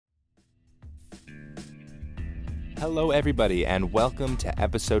Hello, everybody, and welcome to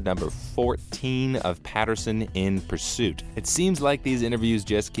episode number 14 of Patterson in Pursuit. It seems like these interviews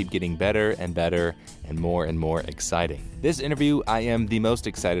just keep getting better and better and more exciting. This interview I am the most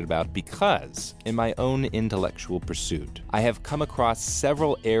excited about because, in my own intellectual pursuit, I have come across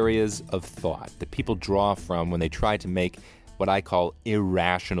several areas of thought that people draw from when they try to make what I call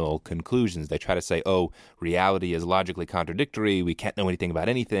irrational conclusions. They try to say, oh, reality is logically contradictory, we can't know anything about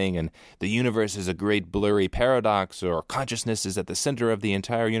anything, and the universe is a great blurry paradox, or consciousness is at the center of the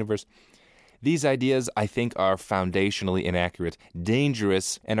entire universe. These ideas, I think, are foundationally inaccurate,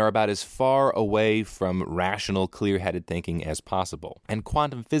 dangerous, and are about as far away from rational, clear-headed thinking as possible. And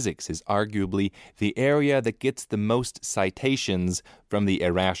quantum physics is arguably the area that gets the most citations from the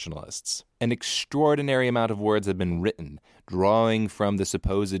irrationalists. An extraordinary amount of words have been written, drawing from the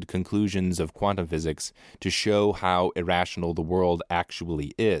supposed conclusions of quantum physics to show how irrational the world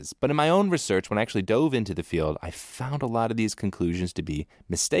actually is. But in my own research, when I actually dove into the field, I found a lot of these conclusions to be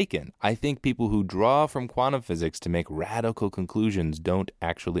mistaken. I think people who draw from quantum physics to make radical conclusions don't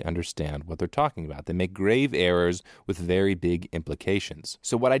actually understand what they're talking about. They make grave errors with very big implications.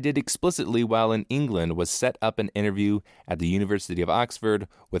 So what I did explicitly while in England was set up an interview at the University of Oxford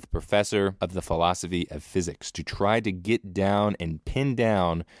with a professor of the philosophy of physics to try to get down and pin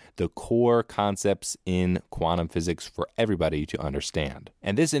down the core concepts in quantum physics for everybody to understand.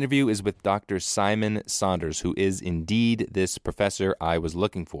 And this interview is with Dr. Simon Saunders, who is indeed this professor I was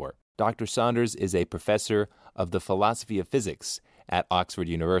looking for. Dr. Saunders is a professor of the philosophy of physics at Oxford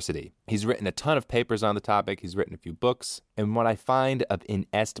University. He's written a ton of papers on the topic, he's written a few books, and what I find of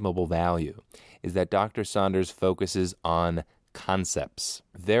inestimable value is that Dr. Saunders focuses on concepts.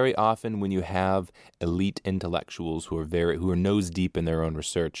 Very often when you have elite intellectuals who are nose deep in their own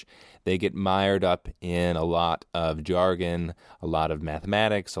research, they get mired up in a lot of jargon, a lot of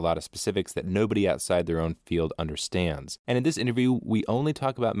mathematics, a lot of specifics that nobody outside their own field understands. And in this interview, we only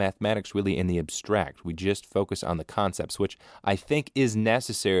talk about mathematics really in the abstract. We just focus on the concepts, which I think is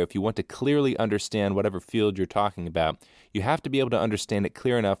necessary if you want to clearly understand whatever field you're talking about. You have to be able to understand it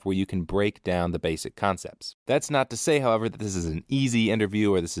clear enough where you can break down the basic concepts. That's not to say, however, that this is an easy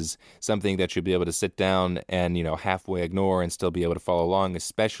interview or this is something that you'll be able to sit down and, halfway ignore and still be able to follow along,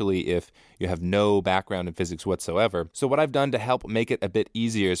 especially if you have no background in physics whatsoever. So what I've done to help make it a bit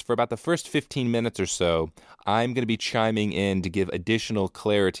easier is for about the first 15 minutes or so, I'm going to be chiming in to give additional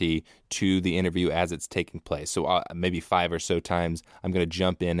clarity to the interview as it's taking place. So maybe 5 or so times, I'm going to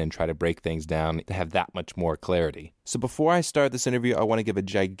jump in and try to break things down to have that much more clarity. So before I start this interview, I want to give a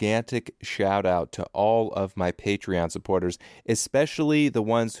gigantic shout out to all of my Patreon supporters, especially the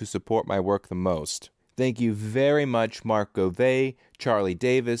ones who support my work the most. Thank you very much, Mark Gouvet, Charlie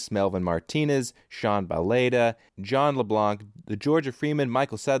Davis, Melvin Martinez, Sean Baleda, John LeBlanc, the Georgia Freeman,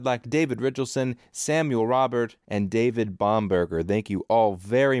 Michael Sedlak, David Richardson, Samuel Robert, and David Bomberger. Thank you all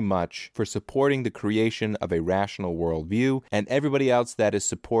very much for supporting the creation of a rational worldview, and everybody else that is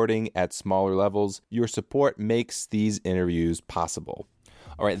supporting at smaller levels. Your support makes these interviews possible.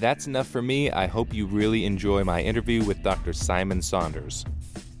 All right, that's enough for me. I hope you really enjoy my interview with Dr. Simon Saunders.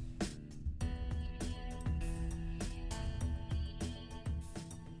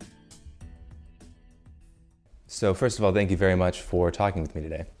 So first of all, thank you very much for talking with me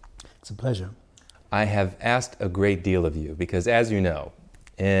today. It's a pleasure. I have asked a great deal of you because, as you know,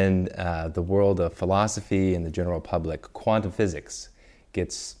 in the world of philosophy and the general public, quantum physics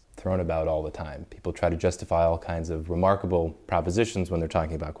gets thrown about all the time. People try to justify all kinds of remarkable propositions when they're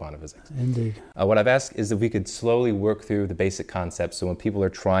talking about quantum physics. Indeed. What I've asked is if we could slowly work through the basic concepts so when people are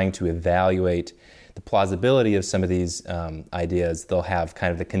trying to evaluate the plausibility of some of these ideas, they'll have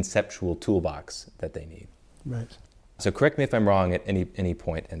kind of the conceptual toolbox that they need. Right. So correct me if I'm wrong at any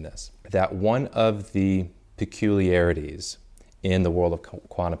point in this, that one of the peculiarities in the world of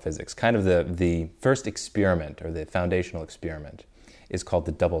quantum physics, kind of the first experiment or the foundational experiment, is called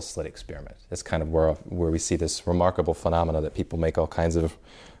the double slit experiment. That's kind of where we see this remarkable phenomena that people make all kinds of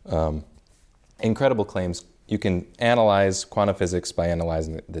incredible claims. You can analyze quantum physics by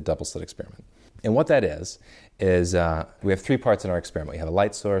analyzing the double slit experiment. And what that is we have 3 parts in our experiment. We have a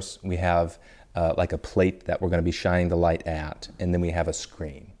light source, we have like a plate that we're going to be shining the light at, and then we have a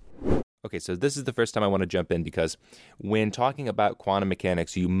screen. Okay, so this is the first time I want to jump in because when talking about quantum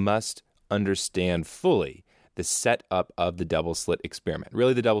mechanics, you must understand fully the setup of the double slit experiment.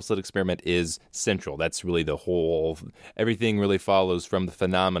 Really, the double slit experiment is central. That's really everything really follows from the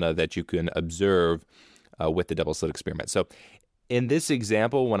phenomena that you can observe with the double slit experiment. So in this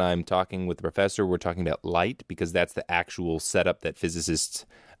example, when I'm talking with the professor, we're talking about light because that's the actual setup that physicists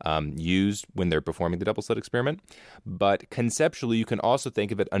used when they're performing the double slit experiment. But conceptually, you can also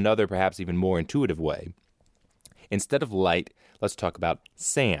think of it another, perhaps even more intuitive way. Instead of light, let's talk about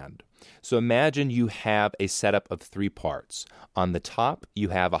sand. So imagine you have a setup of 3 parts. On the top, you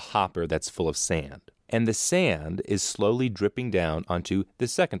have a hopper that's full of sand. And the sand is slowly dripping down onto the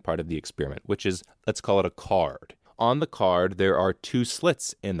second part of the experiment, which is, let's call it a card. On the card, there are 2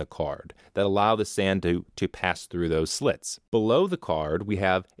 slits in the card that allow the sand to pass through those slits. Below the card, we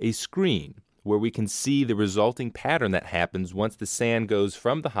have a screen where we can see the resulting pattern that happens once the sand goes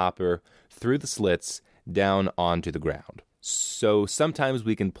from the hopper through the slits down onto the ground. So sometimes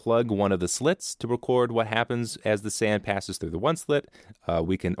we can plug one of the slits to record what happens as the sand passes through the one slit.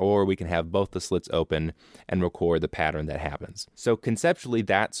 We can have both the slits open and record the pattern that happens. So conceptually,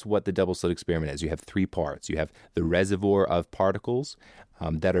 that's what the double slit experiment is. You have 3 parts. You have the reservoir of particles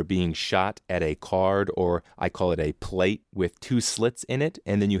that are being shot at a card, or I call it a plate with 2 slits in it.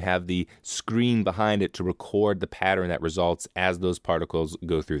 And then you have the screen behind it to record the pattern that results as those particles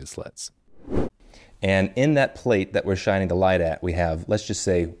go through the slits. And in that plate that we're shining the light at, we have, let's just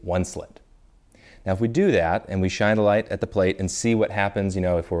say, 1 slit. Now, if we do that and we shine the light at the plate and see what happens,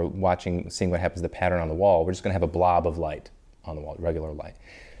 if we're seeing what happens to the pattern on the wall, we're just going to have a blob of light on the wall, regular light.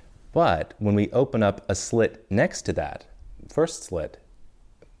 But when we open up a slit next to that first slit,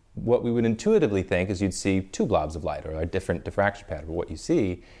 what we would intuitively think is you'd see 2 blobs of light or a different diffraction pattern. But what you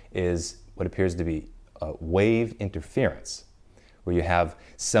see is what appears to be a wave interference, where you have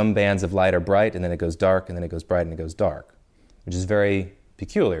some bands of light are bright, and then it goes dark, and then it goes bright, and it goes dark, which is very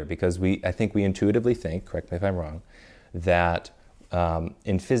peculiar because I think we intuitively think, correct me if I'm wrong, that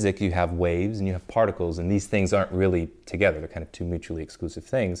in physics you have waves and you have particles, and these things aren't really together. They're kind of 2 mutually exclusive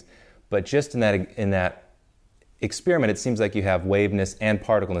things. But just in that experiment, it seems like you have waveness and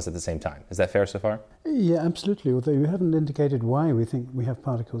particleness at the same time. Is that fair so far? Yeah, absolutely, although you haven't indicated why we think we have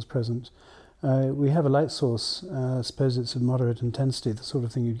particles present. We have a light source, suppose it's of moderate intensity, the sort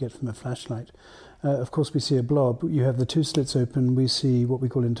of thing you'd get from a flashlight. Of course, we see a blob. You have the 2 slits open. We see what we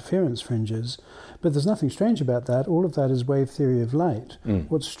call interference fringes. But there's nothing strange about that. All of that is wave theory of light.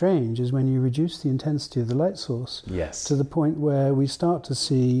 What's strange is when you reduce the intensity of the light source to the point where we start to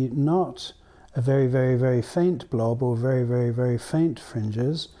see not a very, very, very faint blob or very, very, very faint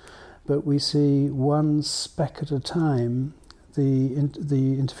fringes, but we see 1 speck at a time. The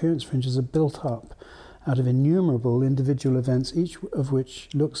interference fringes are built up out of innumerable individual events, each of which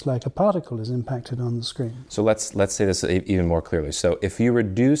looks like a particle is impacted on the screen. So let's say this even more clearly. So if you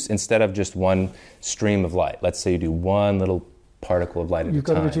reduce, instead of just 1 stream of light, let's say you do 1 little particle of light at a time. You've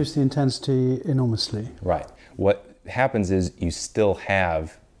got to reduce the intensity enormously. Right. What happens is you still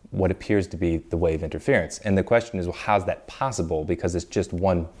have what appears to be the wave interference. And the question is, well, how's that possible? Because it's just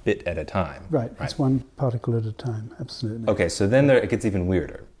 1 bit at a time. Right. It's 1 particle at a time, absolutely. Okay, so then it gets even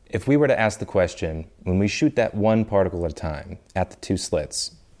weirder. If we were to ask the question, when we shoot that 1 particle at a time at the 2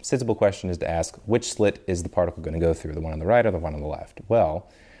 slits, the sensible question is to ask, which slit is the particle going to go through, the one on the right or the one on the left?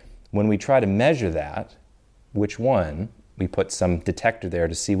 Well, when we try to measure that, which one, we put some detector there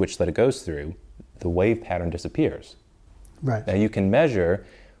to see which slit it goes through, the wave pattern disappears. Right. Now you can measure,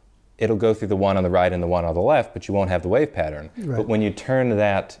 it'll go through the one on the right and the one on the left, but you won't have the wave pattern. Right. But when you turn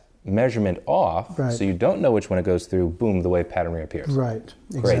that measurement off, so you don't know which one it goes through, boom, the wave pattern reappears. Right,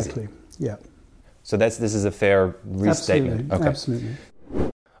 exactly. Crazy. Yeah. So this is a fair restatement. Absolutely.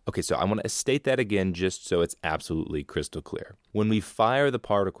 Okay, so I want to state that again just so it's absolutely crystal clear. When we fire the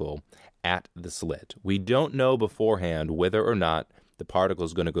particle at the slit, we don't know beforehand whether or not the particle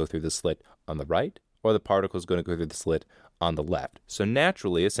is going to go through the slit on the right or the particle is going to go through the slit on the left. So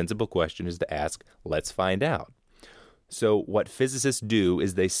naturally, a sensible question is to ask, let's find out. So what physicists do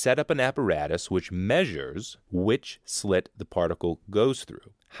is they set up an apparatus which measures which slit the particle goes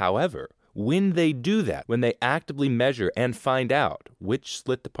through. However, when they do that, when they actively measure and find out which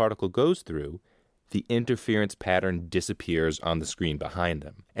slit the particle goes through, the interference pattern disappears on the screen behind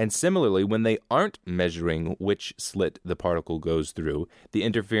them. And similarly, when they aren't measuring which slit the particle goes through, the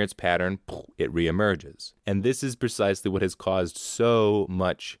interference pattern, it reemerges. And this is precisely what has caused so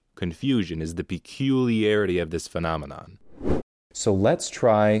much confusion, is the peculiarity of this phenomenon. So let's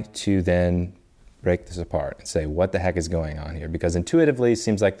try to then break this apart and say, what the heck is going on here? Because intuitively, it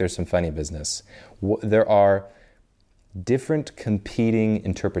seems like there's some funny business. There are different competing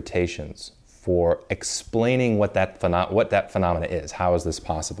interpretations for explaining what that phenomena is. How is this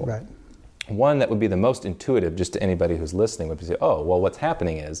possible? Right. One that would be the most intuitive, just to anybody who's listening, would be say, oh, well, what's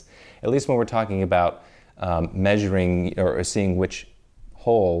happening is, at least when we're talking about measuring or seeing which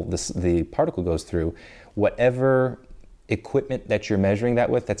hole the particle goes through, whatever equipment that you're measuring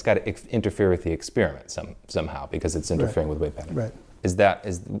that with, that's got to interfere with the experiment somehow, because it's interfering with wave pattern. Right.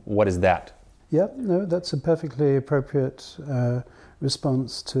 What is that? Yep, no, that's a perfectly appropriate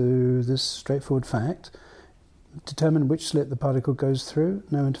response to this straightforward fact. determine which slit the particle goes through,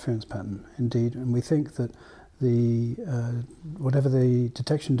 no interference pattern, indeed. And we think that the whatever the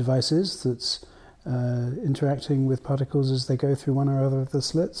detection device is that's interacting with particles as they go through one or other of the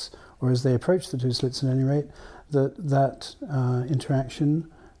slits, or as they approach the two slits at any rate, that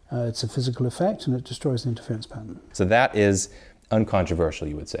interaction, it's a physical effect and it destroys the interference pattern. So that is uncontroversial,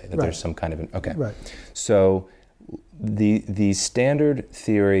 you would say, that there's some kind of... Okay. Right. So the standard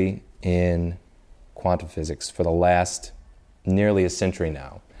theory in quantum physics for the last nearly a century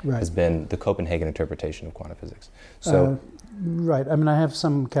now has been the Copenhagen interpretation of quantum physics. So... right. I mean, I have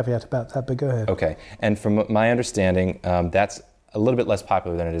some caveat about that, but go ahead. Okay. And from my understanding, that's a little bit less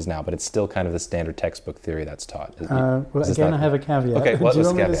popular than it is now, but it's still kind of the standard textbook theory that's taught. Well, again, I have a caveat. Okay, Do you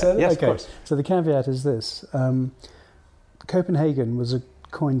want me to say that? Yes, okay. Of course. So the caveat is this. Copenhagen was a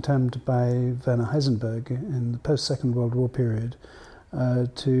coin termed by Werner Heisenberg in the post-Second World War period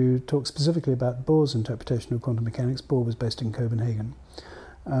to talk specifically about Bohr's interpretation of quantum mechanics. Bohr was based in Copenhagen.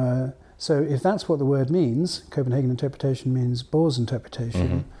 So if that's what the word means, Copenhagen interpretation means Bohr's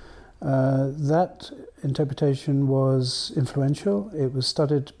interpretation, that interpretation was influential. It was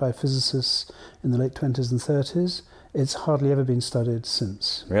studied by physicists in the late 20s and 30s. It's hardly ever been studied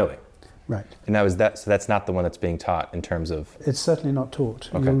since. Really? Right. And so that's not the one that's being taught in terms of... It's certainly not taught.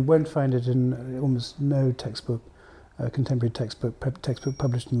 Okay. You won't find it in almost no textbook, contemporary textbook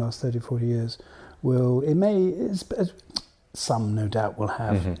published in the last 30, 40 years. Some, no doubt, will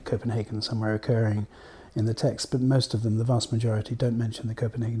have Copenhagen somewhere occurring in the text, but most of them, the vast majority, don't mention the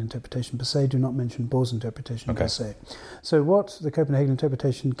Copenhagen interpretation per se, do not mention Bohr's interpretation per se. So what the Copenhagen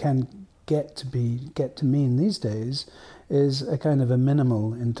interpretation can get to mean these days is a kind of a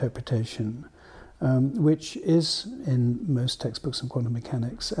minimal interpretation, which is in most textbooks of quantum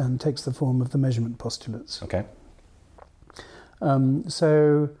mechanics and takes the form of the measurement postulates. Okay.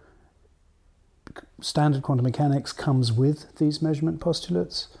 So standard quantum mechanics comes with these measurement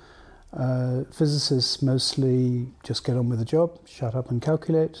postulates. Physicists mostly just get on with the job, shut up and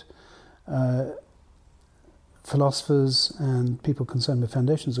calculate. Philosophers and people concerned with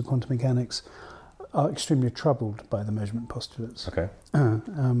foundations of quantum mechanics are extremely troubled by the measurement postulates. Okay.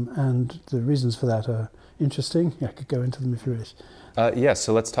 And the reasons for that are interesting. I could go into them if you wish. Yes,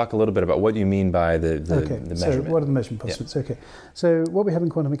 so let's talk a little bit about what you mean by the measurement. So what are the measurement postulates? Yeah. Okay. So what we have in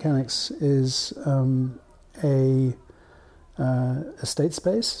quantum mechanics is a state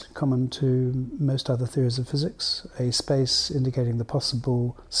space common to most other theories of physics, a space indicating the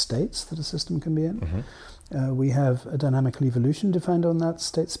possible states that a system can be in. We have a dynamical evolution defined on that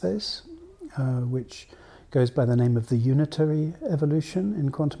state space, which goes by the name of the unitary evolution in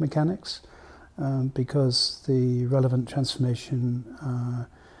quantum mechanics, because the relevant transformation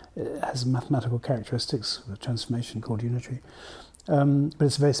has mathematical characteristics of a transformation called unitary. But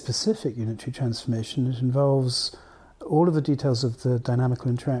it's a very specific unitary transformation. It involves all of the details of the dynamical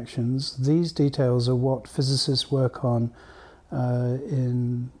interactions. These details are what physicists work on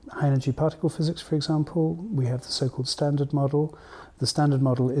in high-energy particle physics, for example. We have the so-called standard model. The standard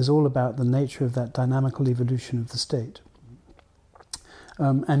model is all about the nature of that dynamical evolution of the state.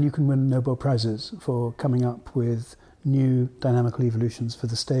 And you can win Nobel Prizes for coming up with new dynamical evolutions for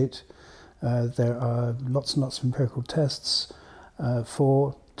the state. There are lots and lots of empirical tests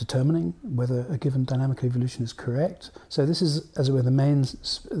for determining whether a given dynamical evolution is correct. So this is, as it were, the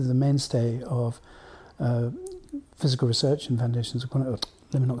mainstay of physical research in foundations of quantum.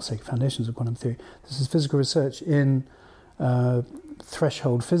 Let me not say foundations of quantum theory. This is physical research in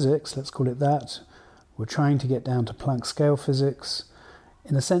threshold physics. Let's call it that. We're trying to get down to Planck scale physics.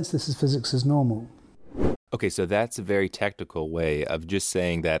 In a sense, this is physics as normal. Okay, so that's a very technical way of just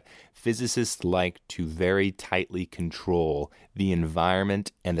saying that physicists like to very tightly control the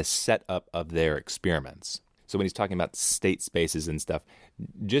environment and the setup of their experiments. So when he's talking about state spaces and stuff,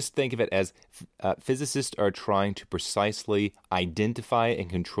 just think of it as physicists are trying to precisely identify and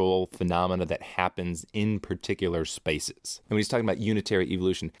control phenomena that happens in particular spaces. And when he's talking about unitary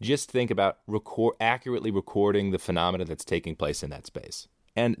evolution, just think about accurately recording the phenomena that's taking place in that space.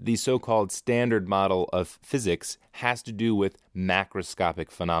 And the so-called standard model of physics has to do with macroscopic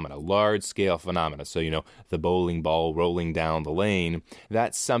phenomena, large-scale phenomena. So, the bowling ball rolling down the lane,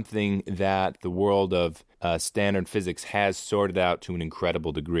 that's something that the world of standard physics has sorted out to an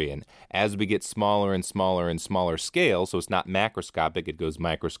incredible degree. And as we get smaller and smaller and smaller scale, so it's not macroscopic, it goes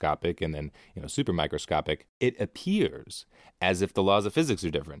microscopic and then, super microscopic, it appears as if the laws of physics are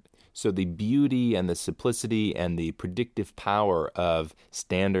different. So the beauty and the simplicity and the predictive power of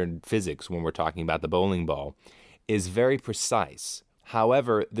standard physics when we're talking about the bowling ball is very precise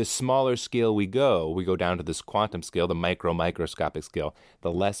However, the smaller scale we go down to this quantum scale, the microscopic scale,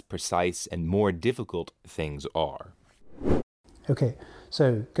 the less precise and more difficult things are. Okay,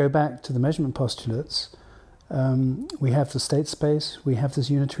 so go back to the measurement postulates. We have the state space, we have this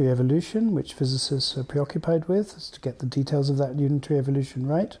unitary evolution, which physicists are preoccupied with, is to get the details of that unitary evolution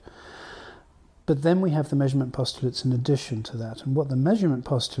right. But then we have the measurement postulates in addition to that. And what the measurement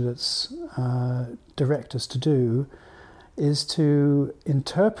postulates direct us to do is to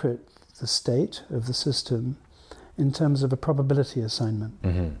interpret the state of the system in terms of a probability assignment.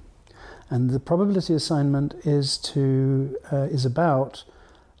 Mm-hmm. And the probability assignment is about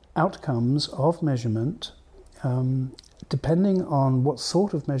outcomes of measurement. Depending on what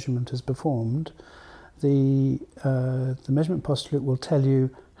sort of measurement is performed, the measurement postulate will tell you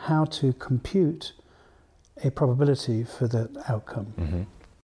how to compute a probability for that outcome.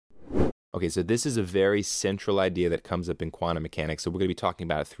 Mm-hmm. Okay, so this is a very central idea that comes up in quantum mechanics, so we're going to be talking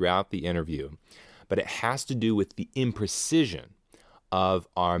about it throughout the interview. But it has to do with the imprecision of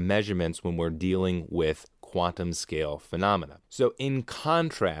our measurements when we're dealing with quantum scale phenomena. So in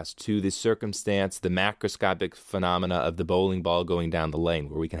contrast to the circumstance, the macroscopic phenomena of the bowling ball going down the lane,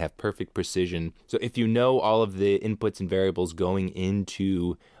 where we can have perfect precision. So if you know all of the inputs and variables going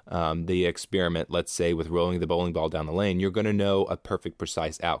into the experiment, let's say with rolling the bowling ball down the lane, you're going to know a perfect,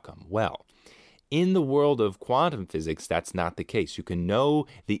 precise outcome. Well, in the world of quantum physics, that's not the case. You can know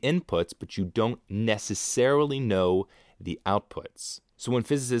the inputs, but you don't necessarily know the outputs. So when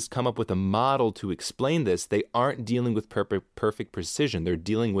physicists come up with a model to explain this, they aren't dealing with perfect precision. They're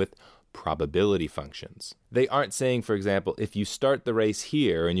dealing with probability functions. They aren't saying, for example, if you start the race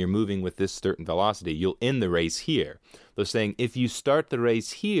here and you're moving with this certain velocity, you'll end the race here. They're saying if you start the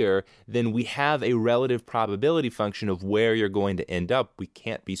race here, then we have a relative probability function of where you're going to end up. We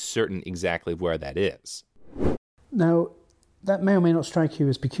can't be certain exactly where that is. Now, that may or may not strike you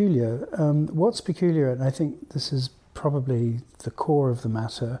as peculiar. What's peculiar, and I think this is probably the core of the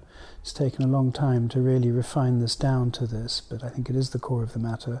matter. It's taken a long time to really refine this down to this, but I think it is the core of the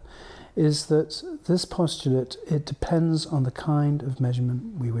matter, is that this postulate, it depends on the kind of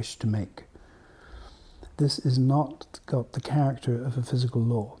measurement we wish to make. This is not got the character of a physical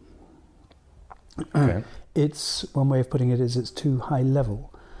law. Okay. It's, one way of putting it is, it's too high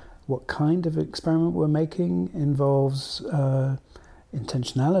level. What kind of experiment we're making involves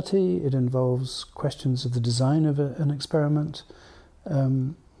intentionality, it involves questions of the design of an experiment.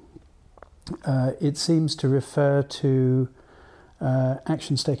 It seems to refer to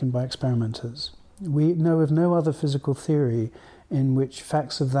actions taken by experimenters. We know of no other physical theory in which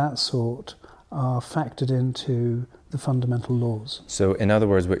facts of that sort are factored into the fundamental laws. So in other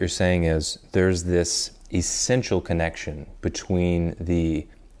words, what you're saying is there's this essential connection between the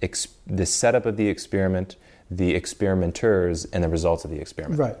setup of the experiment, the experimenters, and the results of the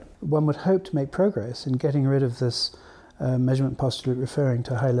experiment. Right. One would hope to make progress in getting rid of this measurement postulate referring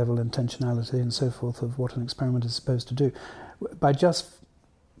to high-level intentionality and so forth of what an experiment is supposed to do. By just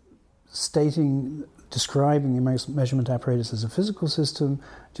describing the measurement apparatus as a physical system,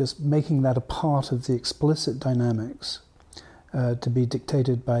 just making that a part of the explicit dynamics to be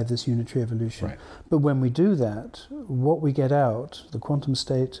dictated by this unitary evolution. Right. But when we do that, what we get out, the quantum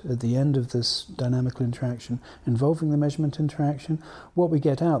state at the end of this dynamical interaction involving the measurement interaction, what we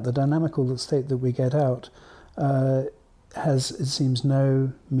get out, the dynamical state that we get out, has, it seems,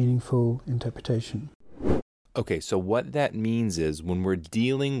 no meaningful interpretation. Okay, so what that means is when we're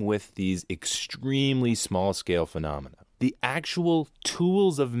dealing with these extremely small-scale phenomena, the actual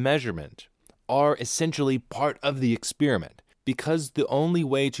tools of measurement are essentially part of the experiment. Because the only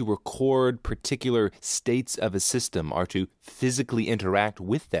way to record particular states of a system are to physically interact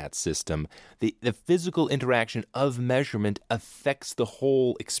with that system, the physical interaction of measurement affects the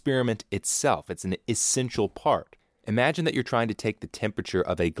whole experiment itself. It's an essential part. Imagine that you're trying to take the temperature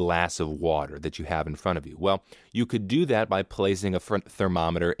of a glass of water that you have in front of you. Well, you could do that by placing a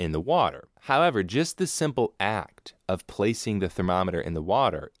thermometer in the water. However, just the simple act of placing the thermometer in the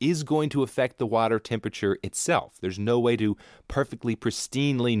water is going to affect the water temperature itself. There's no way to perfectly,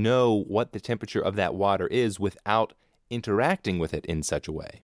 pristinely know what the temperature of that water is without interacting with it in such a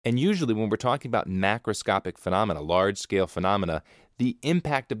way. And usually when we're talking about macroscopic phenomena, large-scale phenomena, the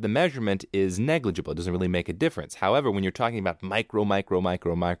impact of the measurement is negligible. It doesn't really make a difference. However, when you're talking about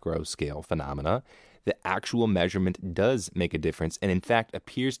micro-scale phenomena, the actual measurement does make a difference and, in fact,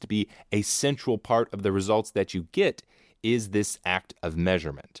 appears to be a central part of the results that you get is this act of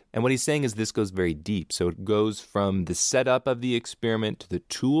measurement. And what he's saying is this goes very deep. So it goes from the setup of the experiment to the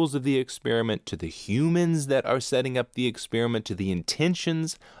tools of the experiment to the humans that are setting up the experiment to the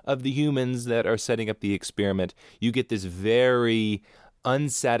intentions of the humans that are setting up the experiment. You get this very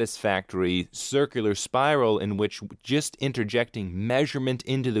unsatisfactory circular spiral in which just interjecting measurement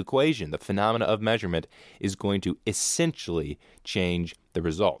into the equation, the phenomena of measurement, is going to essentially change the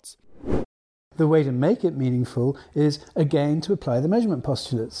results. The way to make it meaningful is, again, to apply the measurement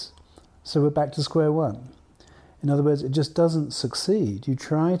postulates. So we're back to square one. In other words, it just doesn't succeed. You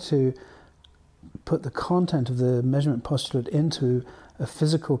try to put the content of the measurement postulate into a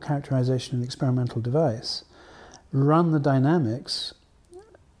physical characterization of an experimental device, run the dynamics,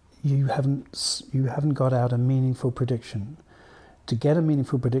 you haven't got out a meaningful prediction. To get a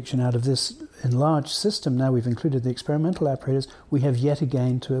meaningful prediction out of this enlarged system, now we've included the experimental apparatus, we have yet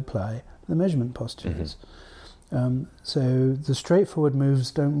again to apply the measurement postulates. So the straightforward moves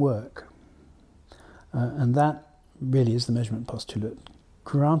don't work. And that really is the measurement postulate.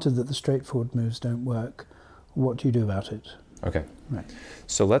 Granted that the straightforward moves don't work, what do you do about it? Okay. Right.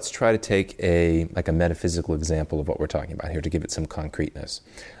 So let's try to take a metaphysical example of what we're talking about here to give it some concreteness.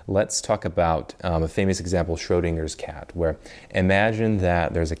 Let's talk about a famous example, Schrodinger's cat, where imagine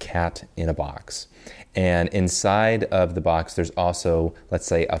that there's a cat in a box. And inside of the box, there's also, let's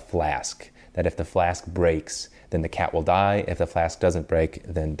say, a flask, that if the flask breaks, then the cat will die. If the flask doesn't break,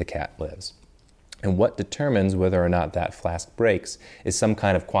 then the cat lives. And what determines whether or not that flask breaks is some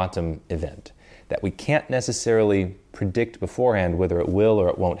kind of quantum event that we can't necessarily predict beforehand whether it will or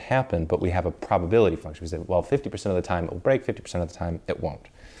it won't happen, but we have a probability function. We say, well, 50% of the time it will break, 50% of the time it won't.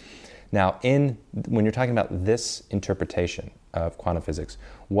 Now, when you're talking about this interpretation of quantum physics,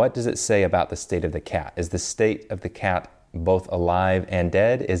 what does it say about the state of the cat? Is the state of the cat both alive and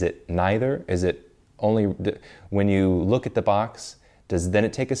dead? Is it neither? Is it only when you look at the box, then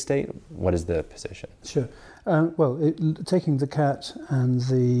it take a state? What is the position? Sure. Taking the cat and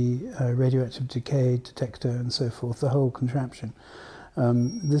the radioactive decay detector and so forth, the whole contraption,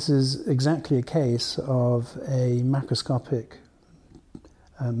 this is exactly a case of a macroscopic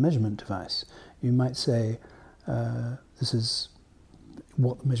measurement device. You might say this is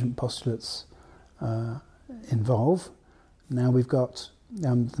what the measurement postulates involve. Now we've got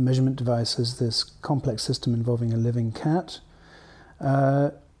the measurement device as this complex system involving a living cat.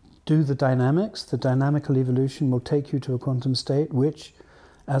 Do the dynamics. The dynamical evolution will take you to a quantum state which,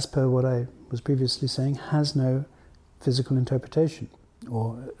 as per what I was previously saying, has no physical interpretation,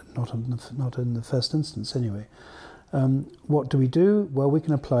 or not in the first instance anyway. What do we do? Well, we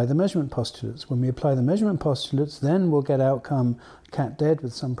can apply the measurement postulates. When we apply the measurement postulates, then we'll get outcome cat dead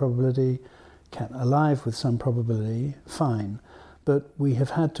with some probability, cat alive with some probability, fine. But we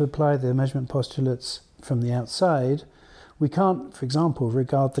have had to apply the measurement postulates from the outside. We can't, for example,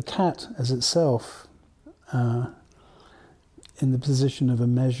 regard the cat as itself in the position of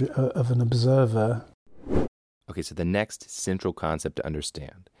an observer. Okay, so the next central concept to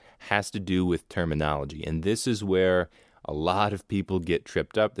understand has to do with terminology. And this is where a lot of people get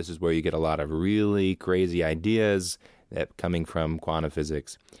tripped up. This is where you get a lot of really crazy ideas that coming from quantum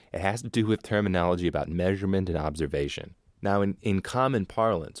physics. It has to do with terminology about measurement and observation. Now, in common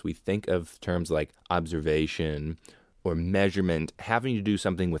parlance, we think of terms like observation or measurement having to do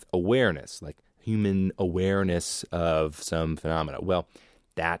something with awareness, like human awareness of some phenomena. Well,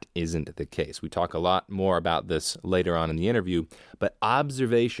 that isn't the case. We talk a lot more about this later on in the interview, but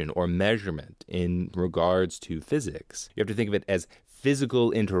observation or measurement in regards to physics, you have to think of it as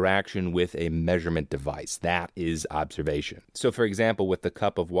physical interaction with a measurement device. That is observation. So, for example, with the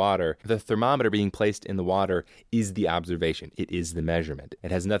cup of water, the thermometer being placed in the water is the observation. It is the measurement.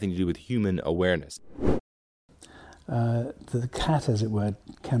 It has nothing to do with human awareness. The cat, as it were,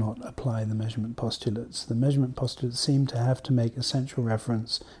 cannot apply the measurement postulates. The measurement postulates seem to have to make essential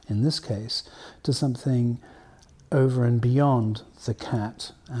reference, in this case, to something over and beyond the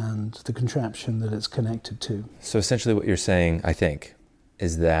cat and the contraption that it's connected to. So essentially what you're saying, I think,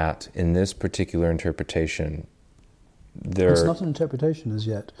 is that in this particular interpretation, It's not an interpretation as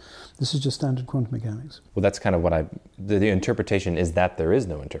yet. This is just standard quantum mechanics. Well, that's kind of what the interpretation is that there is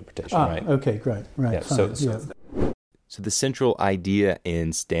no interpretation, right? Okay, great, right. Yeah, fine, So the central idea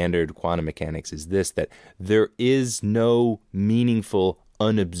in standard quantum mechanics is this, that there is no meaningful,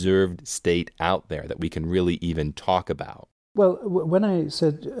 unobserved state out there that we can really even talk about. Well, when I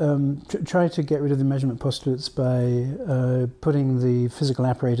said try to get rid of the measurement postulates by putting the physical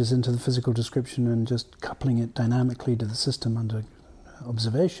apparatus into the physical description and just coupling it dynamically to the system under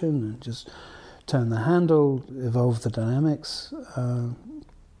observation and just turn the handle, evolve the dynamics,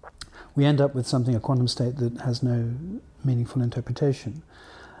 we end up with a quantum state that has no meaningful interpretation.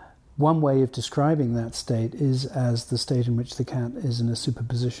 One way of describing that state is as the state in which the cat is in a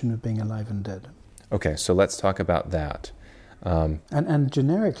superposition of being alive and dead. Okay, so let's talk about that. And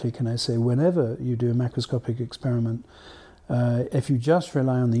generically, can I say, whenever you do a macroscopic experiment, if you just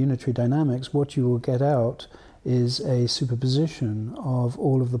rely on the unitary dynamics, what you will get out is a superposition of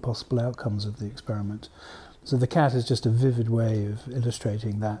all of the possible outcomes of the experiment. So the cat is just a vivid way of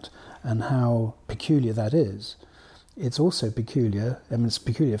illustrating that and how peculiar that is. It's also peculiar, it's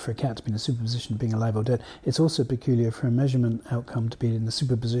peculiar for a cat to be in a superposition of being alive or dead. It's also peculiar for a measurement outcome to be in the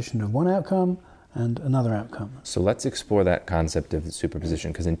superposition of one outcome and another outcome. So let's explore that concept of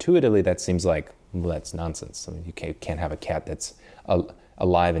superposition, because intuitively that seems like, well, that's nonsense. I mean, you can't have a cat that's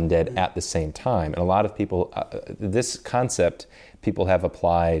alive and dead at the same time. And a lot of people, this concept, people have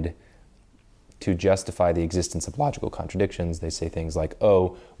applied to justify the existence of logical contradictions. They say things like,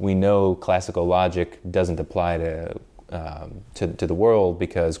 oh, we know classical logic doesn't apply to the world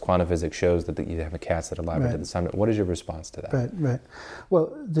because quantum physics shows that you have cats that are alive at the same time. What is your response to that? Right.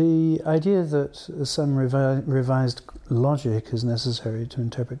 Well, the idea that some revised logic is necessary to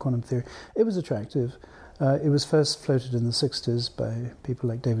interpret quantum theory, it was attractive. It was first floated in the 60s by people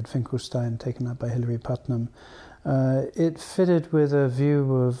like David Finkelstein, taken up by Hilary Putnam. It fitted with a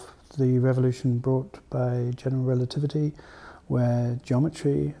view of the revolution brought by general relativity, where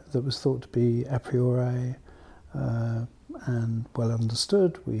geometry that was thought to be a priori and well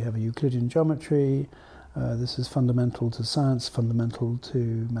understood. We have a Euclidean geometry. This is fundamental to science, fundamental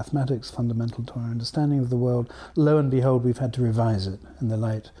to mathematics, fundamental to our understanding of the world. Lo and behold, we've had to revise it in the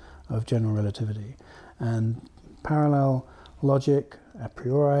light of general relativity. And parallel logic, a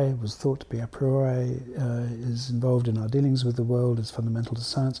priori, was thought to be a priori, is involved in our dealings with the world, is fundamental to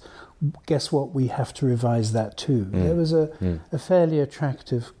science. Guess what? We have to revise that too. There was a fairly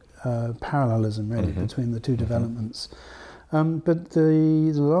attractive parallelism, really, between the two developments. But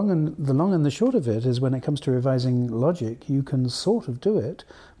the long and the short of it is, when it comes to revising logic, you can sort of do it,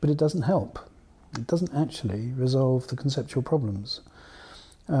 but it doesn't help. It doesn't actually resolve the conceptual problems.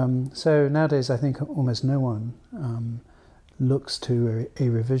 So nowadays, I think almost no one looks to a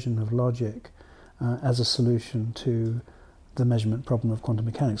revision of logic as a solution to the measurement problem of quantum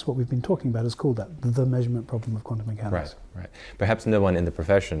mechanics. What we've been talking about is called that, the measurement problem of quantum mechanics. Right. Perhaps no one in the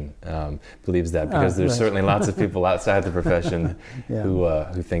profession believes that, because there's certainly lots of people outside the profession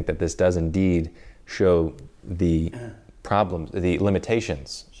who think that this does indeed show the problems, the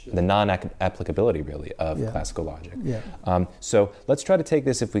limitations, the non-applicability, really, of classical logic. So let's try to take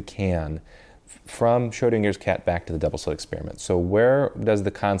this, if we can, from Schrödinger's cat back to the double-slit experiment. So where does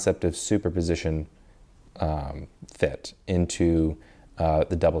the concept of superposition fit into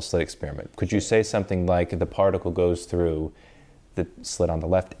the double-slit experiment? Could you say something like the particle goes through the slit on the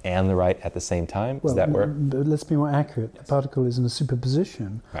left and the right at the same time? Does that work? Let's be more accurate. The particle is in a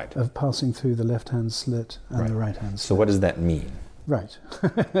superposition of passing through the left-hand slit and the right-hand slit. So what does that mean? Right.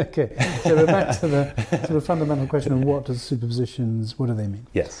 Okay. So we're back to the fundamental question of what do superpositions mean?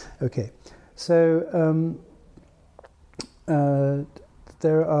 Yes. Okay. So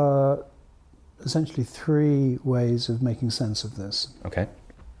there are essentially three ways of making sense of this. Okay.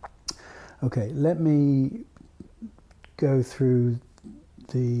 Let me go through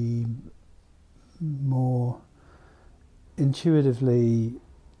the more intuitively,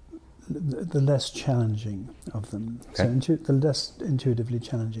 the less challenging of them. Okay. So the less intuitively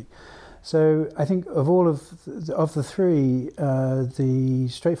challenging. So I think of all of the three, the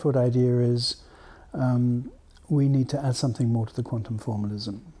straightforward idea is we need to add something more to the quantum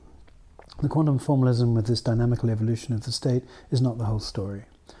formalism. The quantum formalism with this dynamical evolution of the state is not the whole story.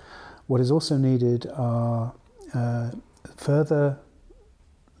 What is also needed are further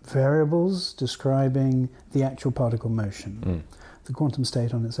variables describing the actual particle motion. The quantum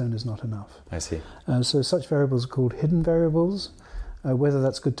state on its own is not enough. I see. So such variables are called hidden variables. Whether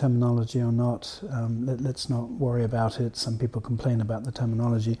that's good terminology or not, let's not worry about it. Some people complain about the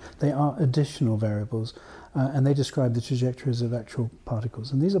terminology. They are additional variables, and they describe the trajectories of actual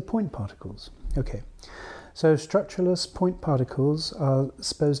particles. And these are point particles. Okay, so structureless point particles are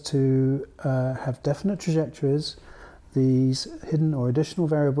supposed to have definite trajectories. These hidden or additional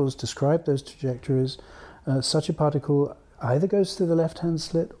variables describe those trajectories. Such a particle either goes through the left-hand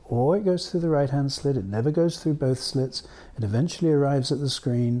slit or it goes through the right-hand slit. It never goes through both slits. It eventually arrives at the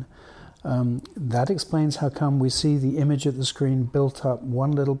screen. That explains how come we see the image at the screen built up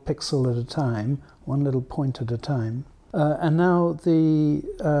one little pixel at a time, one little point at a time. And now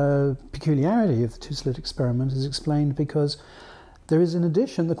the peculiarity of the two-slit experiment is explained because there is, in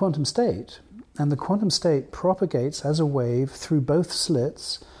addition, the quantum state. And the quantum state propagates as a wave through both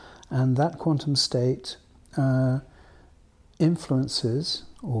slits, and that quantum state influences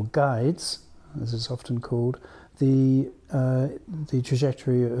or guides, as it's often called, the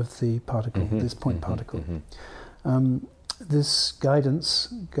trajectory of the particle, this point particle. This guidance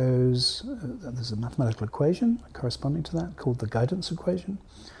goes, there's a mathematical equation corresponding to that called the guidance equation,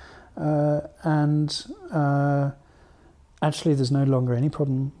 and actually there's no longer any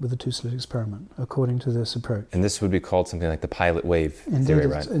problem with the two-slit experiment according to this approach. And this would be called something like the pilot wave theory,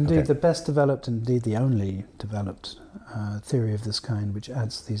 right? Indeed, the best developed, indeed the only developed theory of this kind, which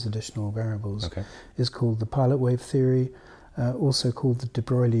adds these additional variables, is called the pilot wave theory, also called the de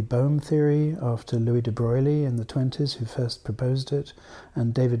Broglie-Bohm theory, after Louis de Broglie in the 20s, who first proposed it,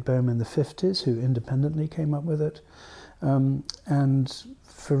 and David Bohm in the 50s, who independently came up with it. And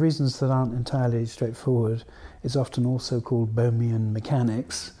for reasons that aren't entirely straightforward, it's often also called Bohmian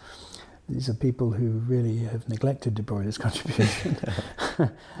mechanics. These are people who really have neglected de Broglie's contribution.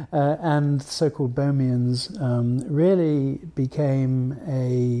 And so-called Bohmians really became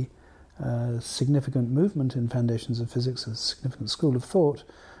a significant movement in foundations of physics, a significant school of thought,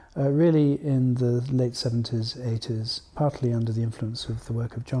 really in the late 70s, 80s, partly under the influence of the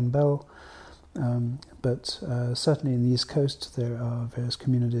work of John Bell. But certainly in the East Coast there are various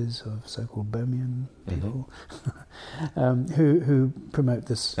communities of so-called Bohmian people who promote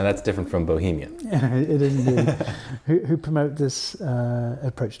this. And that's different from Bohemian. It is indeed. who promote this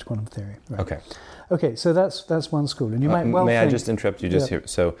approach to quantum theory. Right. Okay, so that's one school. And you might well May think, I just interrupt you just here?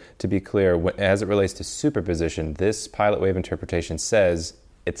 So to be clear, as it relates to superposition, this pilot wave interpretation says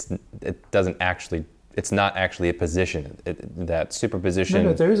it's not actually a position. That superposition.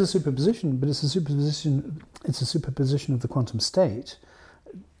 No, there is a superposition, but it's a superposition. It's a superposition of the quantum state.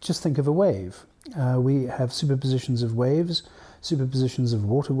 Just think of a wave. We have superpositions of waves, superpositions of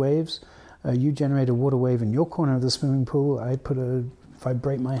water waves. You generate a water wave in your corner of the swimming pool.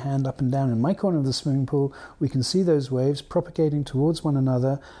 Vibrate my hand up and down in my corner of the swimming pool. We can see those waves propagating towards one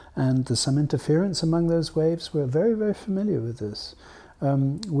another, and there's some interference among those waves. We're very, very familiar with this.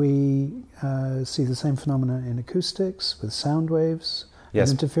 We see the same phenomena in acoustics with sound waves, with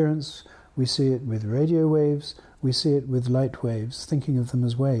interference. We see it with radio waves. We see it with light waves, thinking of them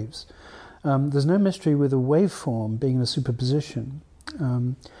as waves. There's no mystery with a waveform being a superposition.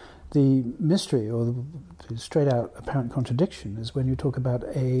 The mystery, or the straight-out apparent contradiction, is when you talk about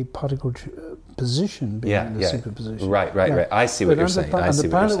a particle position being a superposition. Right. I see what you're saying. I see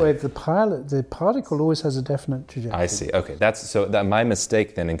what you're saying. Wave, the particle always has a definite trajectory. I see. Okay, my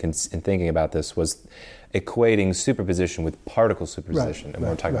mistake then in thinking about this was equating superposition with particle superposition, and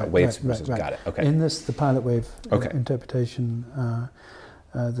we're talking about wave superposition. Got it. Okay. In this, the pilot wave interpretation,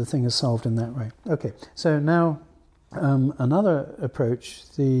 the thing is solved in that way. Okay. So now. Another approach,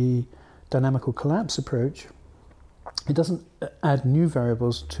 the dynamical collapse approach, it doesn't add new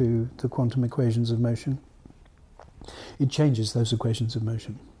variables to the quantum equations of motion. It changes those equations of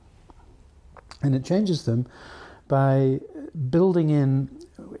motion. And it changes them by building in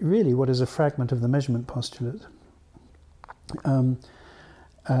really what is a fragment of the measurement postulate.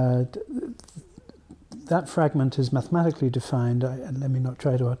 That fragment is mathematically defined. Let me not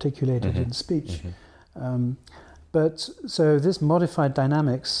try to articulate it in speech. But so this modified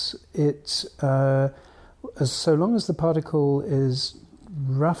dynamics, so long as the particle is,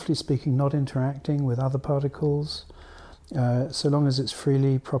 roughly speaking, not interacting with other particles, so long as it's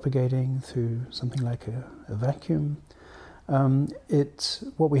freely propagating through something like a vacuum,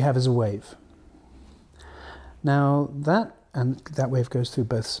 what we have is a wave. Now that wave goes through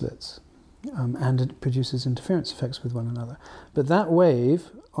both slits, and it produces interference effects with one another. But that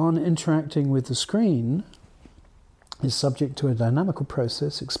wave, on interacting with the screen, is subject to a dynamical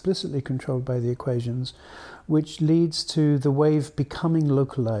process explicitly controlled by the equations, which leads to the wave becoming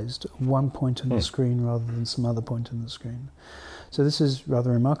localized at one point in the screen rather than some other point in the screen. So this is rather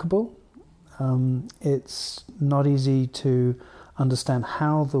remarkable. It's not easy to understand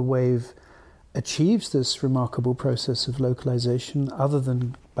how the wave achieves this remarkable process of localization other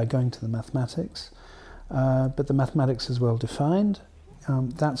than by going to the mathematics. But the mathematics is well defined.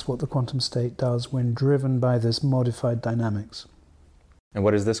 That's what the quantum state does when driven by this modified dynamics. And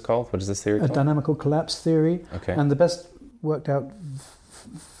what is this called? What is this theory called? A dynamical collapse theory. Okay. And the best worked out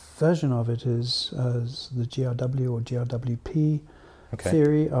version of it is the GRW or GRWP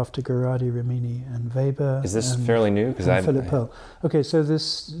theory after Gherardi, Rimini and Weber. Is this fairly new? Philip Pearl. Okay, so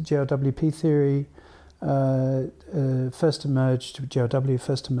this GRWP theory GRW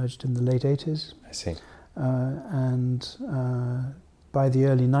first emerged in the late 80s. I see. And by the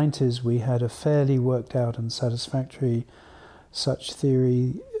early 90s, we had a fairly worked out and satisfactory such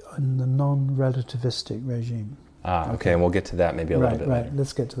theory in the non-relativistic regime. Okay, and we'll get to that maybe a little bit later. Right,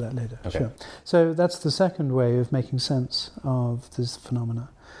 let's get to that later, Okay. sure. So that's the second way of making sense of this phenomena.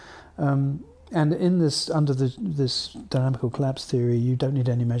 And in this, under this dynamical collapse theory, you don't need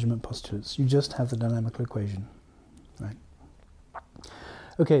any measurement postulates. You just have the dynamical equation, right?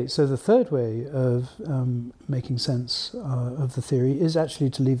 Okay, so the third way of making sense of the theory is actually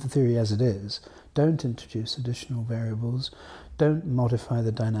to leave the theory as it is. Don't introduce additional variables. Don't modify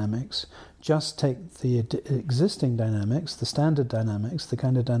the dynamics. Just take the existing dynamics, the standard dynamics, the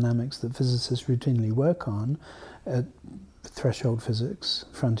kind of dynamics that physicists routinely work on at threshold physics,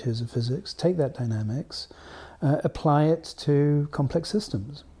 frontiers of physics. Take that dynamics, apply it to complex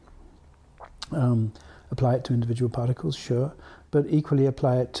systems. Apply it to individual particles, sure, but equally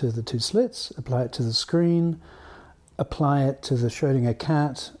apply it to the two slits, apply it to the screen, apply it to the Schrödinger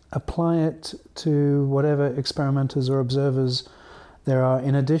cat, apply it to whatever experimenters or observers there are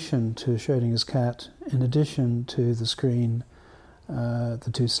in addition to Schrödinger's cat, in addition to the screen, the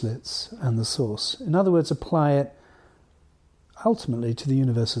two slits, and the source. In other words, apply it ultimately to the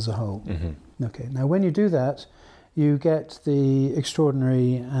universe as a whole. Mm-hmm. Okay. Now, when you do that, you get the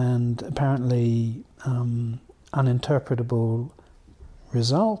extraordinary and apparently uninterpretable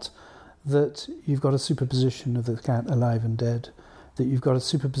result that you've got a superposition of the cat alive and dead, that you've got a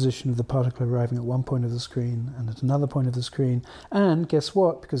superposition of the particle arriving at one point of the screen and at another point of the screen, and guess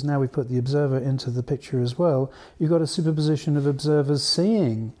what, because now we've put the observer into the picture as well, you've got a superposition of observers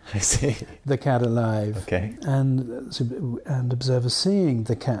seeing the cat alive, okay, and observers seeing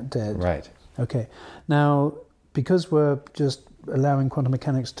the cat dead. Right. Okay. Now, because we're just allowing quantum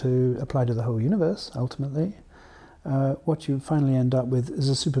mechanics to apply to the whole universe, ultimately, what you finally end up with is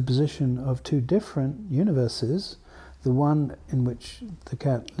a superposition of two different universes, the one in which the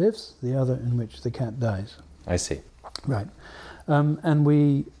cat lives, the other in which the cat dies. I see. Right. So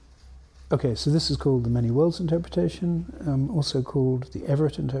this is called the many worlds interpretation, also called the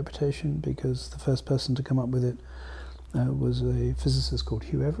Everett interpretation, because the first person to come up with it was a physicist called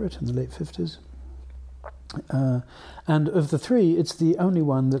Hugh Everett in the late 50s. And of the three, it's the only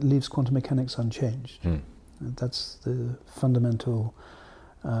one that leaves quantum mechanics unchanged. That's the fundamental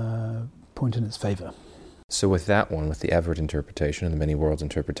point in its favour. So with that one, with the Everett interpretation and the many worlds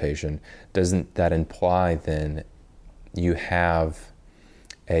interpretation, doesn't that imply then you have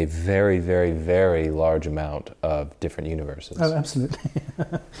a very, very, very large amount of different universes? Oh, absolutely.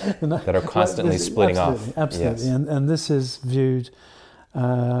 that are constantly splitting off. Absolutely. Yes. And this is viewed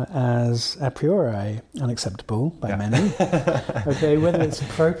as a priori unacceptable by many. Okay, whether it's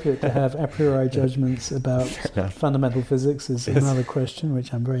appropriate to have a priori judgments about fundamental physics is another question,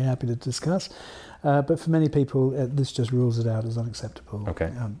 which I'm very happy to discuss. But for many people, this just rules it out as unacceptable.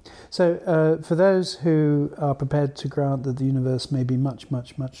 Okay. So for those who are prepared to grant that the universe may be much,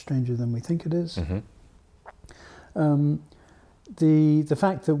 much, much stranger than we think it is, the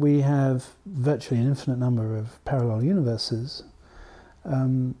fact that we have virtually an infinite number of parallel universes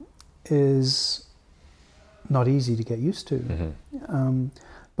is not easy to get used to.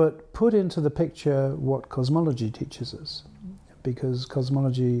 But put into the picture what cosmology teaches us, because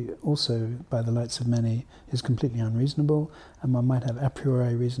cosmology also, by the lights of many, is completely unreasonable, and one might have a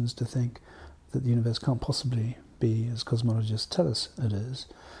priori reasons to think that the universe can't possibly be as cosmologists tell us it is.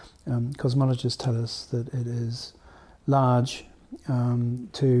 Cosmologists tell us that it is large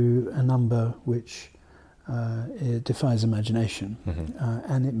to a number which it defies imagination,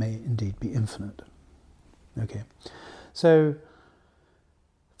 and it may indeed be infinite. Okay, so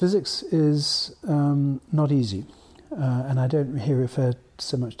physics is not easy. And I don't here refer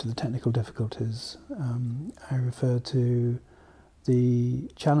so much to the technical difficulties. I refer to the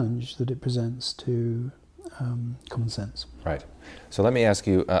challenge that it presents to common sense. Right. So let me ask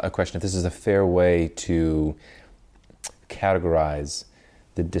you a question. If this is a fair way to categorize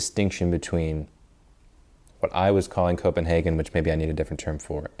the distinction between what I was calling Copenhagen, which maybe I need a different term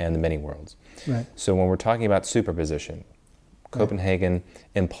for, and the many worlds. Right. So when we're talking about superposition, Copenhagen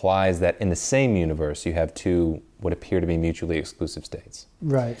implies that in the same universe you have two what appear to be mutually exclusive states.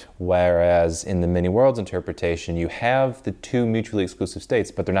 Right. Whereas in the many worlds interpretation, you have the two mutually exclusive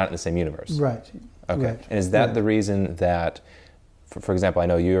states, but they're not in the same universe. Right. Okay. Right. And is that the reason that, for example, I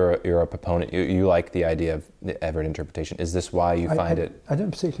know you're a proponent, you like the idea of the Everett interpretation. Is this why you find it? I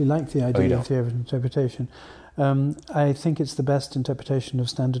don't particularly like the idea of the Everett interpretation. I think it's the best interpretation of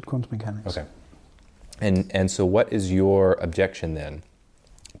standard quantum mechanics. Okay. And so what is your objection then?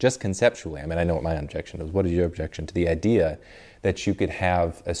 Just conceptually, I mean, I know what my objection is. What is your objection to the idea that you could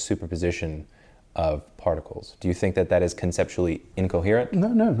have a superposition of particles? Do you think that that is conceptually incoherent? No,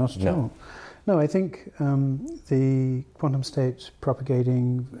 not at all. No, I think the quantum state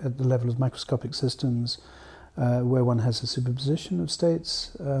propagating at the level of microscopic systems where one has a superposition of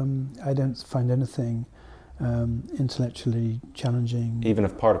states, I don't find anything intellectually challenging. Even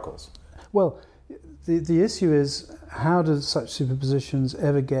of particles? Well, the issue is, how do such superpositions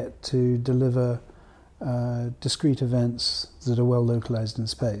ever get to deliver discrete events that are well localized in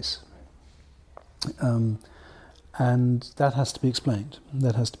space? And that has to be explained,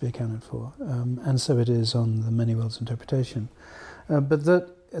 that has to be accounted for. And so it is on the many worlds interpretation. But that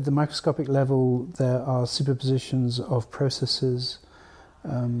at the microscopic level there are superpositions of processes,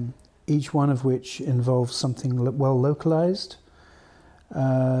 each one of which involves something well localized,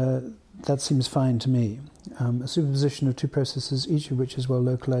 that seems fine to me. A superposition of two processes, each of which is well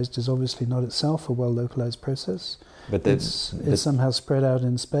localized, is obviously not itself a well localized process. But it's somehow spread out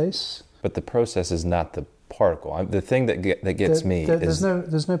in space. But the process is not the particle. The thing that gets me is...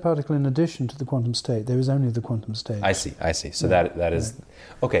 There's no particle in addition to the quantum state. There is only the quantum state. I see. So that is... Right.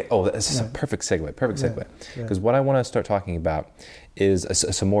 Okay, this is a perfect segue. Because what I want to start talking about is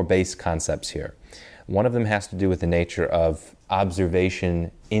some more base concepts here. One of them has to do with the nature of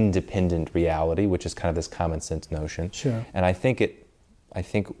observation-independent reality, which is kind of this common sense notion. Sure. And I think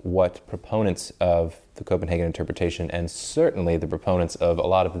what proponents of the Copenhagen interpretation, and certainly the proponents of a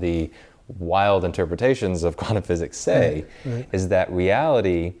lot of the wild interpretations of quantum physics say, is that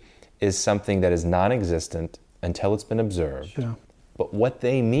reality is something that is non-existent until it's been observed. Sure. But what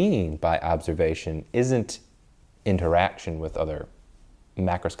they mean by observation isn't interaction with other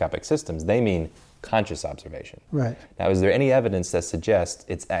macroscopic systems. They mean conscious observation. Right. Now, is there any evidence that suggests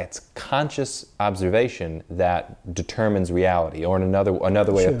it's conscious observation that determines reality? Or another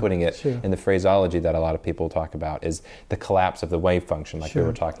way of putting it, in the phraseology that a lot of people talk about, is the collapse of the wave function, like we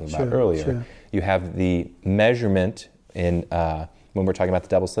were talking about earlier. Sure. You have the measurement in when we're talking about the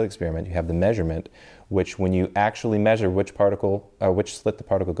double slit experiment. You have the measurement, which when you actually measure which slit the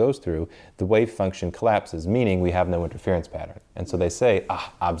particle goes through, the wave function collapses, meaning we have no interference pattern. And so they say,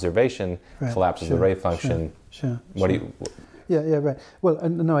 observation collapses the wave function. Sure. Yeah, right. Well,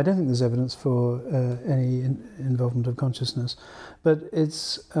 no, I don't think there's evidence for any involvement of consciousness, but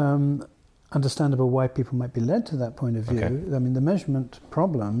it's understandable why people might be led to that point of view. Okay. I mean, the measurement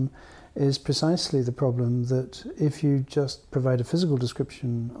problem is precisely the problem that if you just provide a physical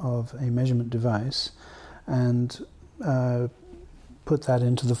description of a measurement device and put that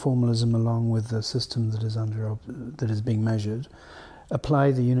into the formalism along with the system that is being measured,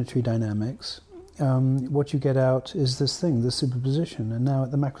 apply the unitary dynamics, what you get out is this superposition. And now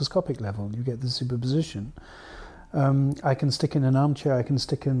at the macroscopic level, you get the superposition. I can stick in an armchair, I can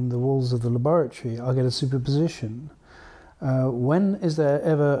stick in the walls of the laboratory, I'll get a superposition. When is there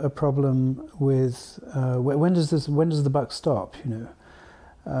ever a problem with when does the buck stop?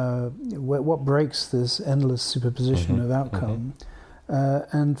 What breaks this endless superposition of outcome?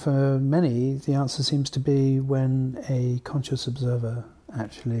 And for many, the answer seems to be when a conscious observer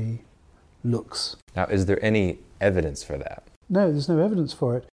actually looks. Now, is there any evidence for that? No, there's no evidence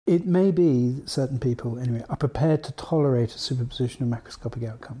for it. It may be that certain people, anyway, are prepared to tolerate a superposition of macroscopic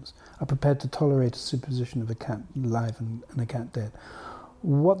outcomes, are prepared to tolerate a superposition of a cat alive and a cat dead.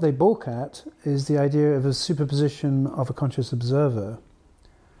 What they balk at is the idea of a superposition of a conscious observer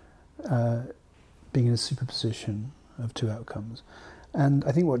being in a superposition of two outcomes. And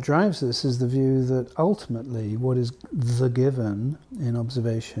I think what drives this is the view that ultimately what is the given in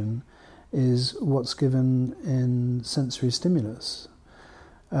observation is what's given in sensory stimulus.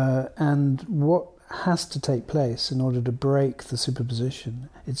 And what has to take place in order to break the superposition,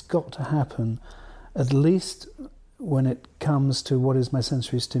 it's got to happen at least when it comes to what is my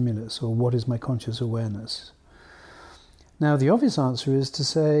sensory stimulus or what is my conscious awareness. Now, the obvious answer is to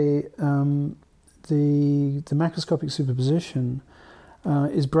say the macroscopic superposition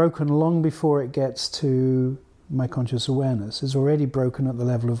is broken long before it gets to my conscious awareness. It's already broken at the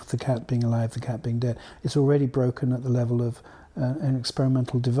level of the cat being alive, the cat being dead. It's already broken at the level of an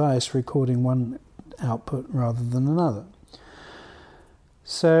experimental device recording one output rather than another.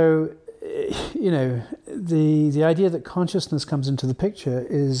 So, the idea that consciousness comes into the picture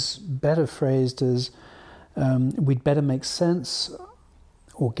is better phrased as we'd better make sense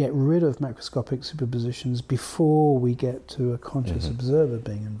or get rid of macroscopic superpositions before we get to a conscious observer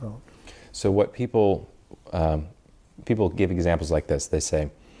being involved. So what people give examples like this. They say,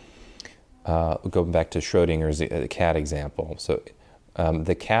 going back to Schrodinger's cat example. So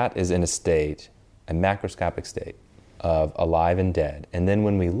the cat is in a macroscopic state of alive and dead. And then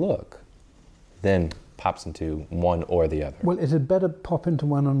when we look, then pops into one or the other. Well, it had better pop into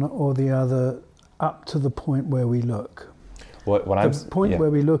one or the other up to the point where we look. The point where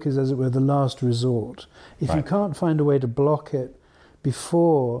we look is, as it were, the last resort. If you can't find a way to block it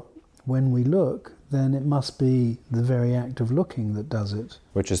before when we look, then it must be the very act of looking that does it.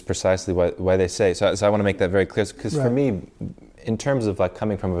 Which is precisely why they say. So I want to make that very clear, because for me, in terms of like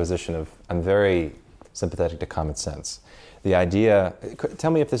coming from a position of, I'm very sympathetic to common sense. The idea,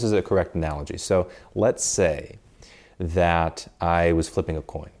 tell me if this is a correct analogy. So let's say that I was flipping a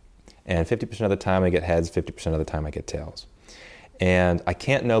coin, and 50% of the time I get heads, 50% of the time I get tails. And I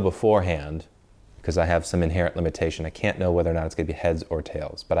can't know beforehand, because I have some inherent limitation, I can't know whether or not it's going to be heads or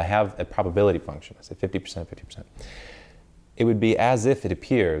tails. But I have a probability function. I say 50%, 50%. It would be as if it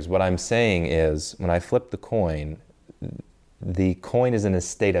appears. What I'm saying is, when I flip the coin is in a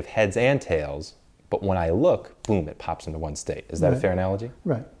state of heads and tails, but when I look, boom, it pops into one state. Is that a fair analogy?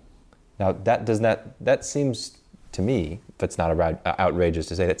 Right. Now, that seems to me, if it's not outrageous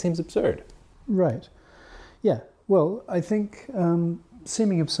to say, that seems absurd. Right. Yeah. Well, I think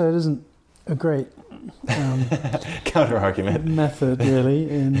seeming absurd isn't a great counter-argument method, really,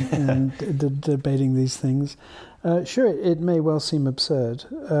 in debating these things. Sure, it may well seem absurd.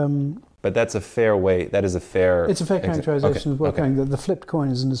 But that's a fair way. That is a fair. It's a fair characterization of what the flipped coin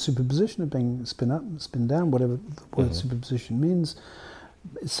is in a superposition of being spin up, spin down, whatever the word superposition means.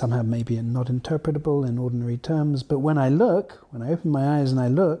 It's somehow maybe not interpretable in ordinary terms. But when I open my eyes and I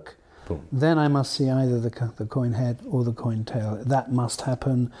look, boom, then I must see either the coin head or the coin tail. That must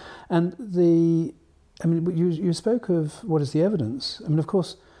happen. And you spoke of what is the evidence. I mean, of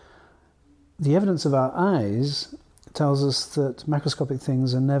course, the evidence of our eyes tells us that macroscopic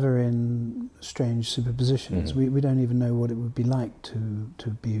things are never in strange superpositions. Mm-hmm. We don't even know what it would be like to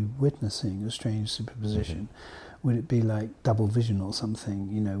be witnessing a strange superposition. Mm-hmm. Would it be like double vision or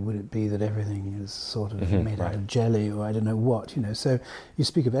something? Would it be that everything is sort of made out of jelly, or I don't know what? So you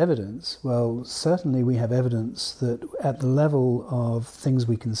speak of evidence. Well, certainly we have evidence that at the level of things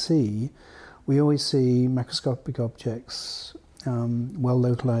we can see, we always see macroscopic objects well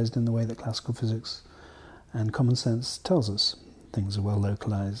localized in the way that classical physics and common sense tells us. Things are well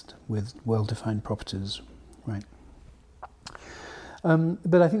localized with well-defined properties, right?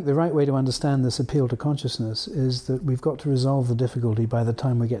 But I think the right way to understand this appeal to consciousness is that we've got to resolve the difficulty by the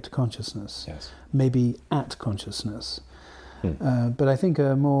time we get to consciousness. Yes. Maybe at consciousness. But I think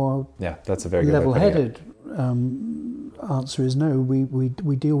a more that's a very good level-headed answer is no.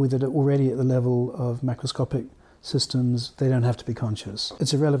 We deal with it already at the level of macroscopic systems. They don't have to be conscious.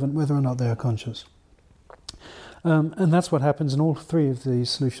 It's irrelevant whether or not they are conscious. And that's what happens in all three of the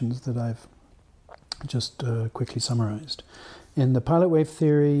solutions that I've just quickly summarized. In the pilot wave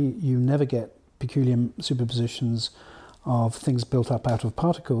theory, you never get peculiar superpositions of things built up out of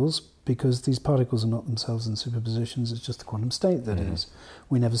particles, because these particles are not themselves in superpositions. It's just the quantum state that is.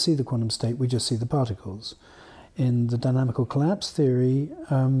 We never see the quantum state, we just see the particles. In the dynamical collapse theory,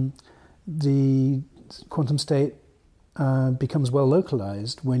 the quantum state becomes well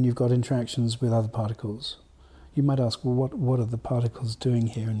localized when you've got interactions with other particles. You might ask, well, what are the particles doing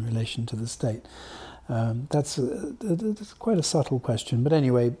here in relation to the state? That's quite a subtle question. But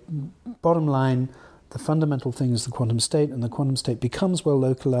anyway, bottom line, the fundamental thing is the quantum state, and the quantum state becomes well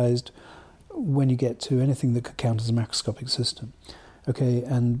localized when you get to anything that could count as a macroscopic system. Okay,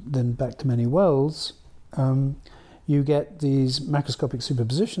 and then back to many worlds, you get these macroscopic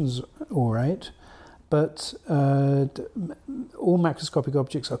superpositions, all right, but all macroscopic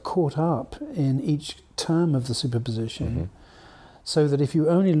objects are caught up in each term of the superposition, so that if you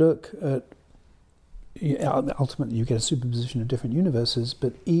only look at, ultimately you get a superposition of different universes,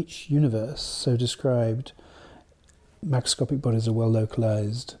 but each universe, so described, macroscopic bodies are well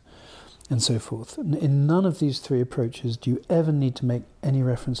localized, and so forth. In none of these three approaches do you ever need to make any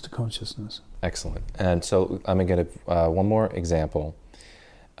reference to consciousness. Excellent. And so I'm going to give one more example,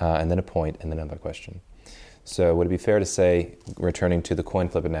 and then a point, and then another question. So would it be fair to say, returning to the coin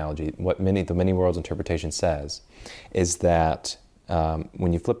flip analogy, what the many worlds interpretation says is that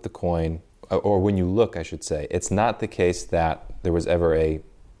when you flip the coin, or when you look, I should say, it's not the case that there was ever a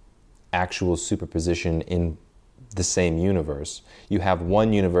actual superposition in the same universe. You have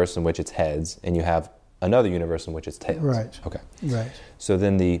one universe in which it's heads, and you have another universe in which it's tails. Right. Okay. Right. So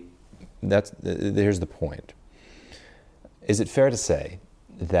then here's the point. Is it fair to say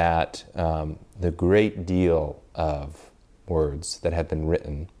that the great deal of words that have been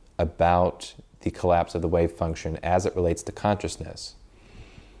written about the collapse of the wave function as it relates to consciousness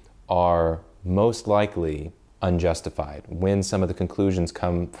are most likely unjustified when some of the conclusions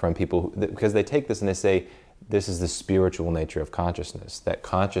come from people because they take this and they say this is the spiritual nature of consciousness, that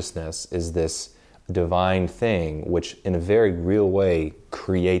consciousness is this divine thing which in a very real way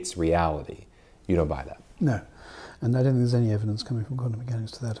creates reality. You don't buy that? No. And I don't think there's any evidence coming from quantum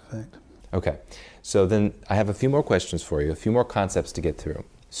mechanics to that effect. Okay. So then I have a few more questions for you, a few more concepts to get through.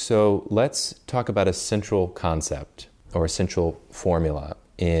 So let's talk about a central concept or a central formula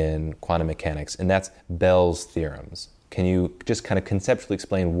in quantum mechanics, and that's Bell's theorems. Can you just kind of conceptually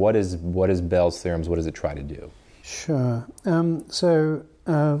explain what is Bell's theorems? What does it try to do? Sure.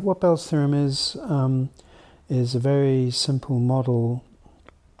 What Bell's theorem is a very simple model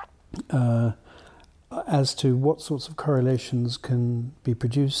as to what sorts of correlations can be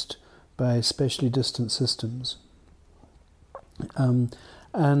produced by spatially distant systems.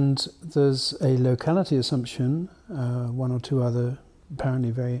 And there's a locality assumption, one or two other apparently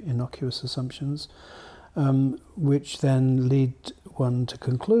very innocuous assumptions, which then lead one to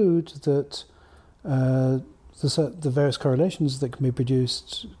conclude that the various correlations that can be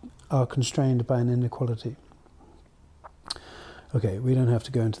produced are constrained by an inequality. Okay, we don't have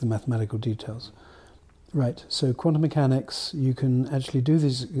to go into the mathematical details. Right, so quantum mechanics, you can actually do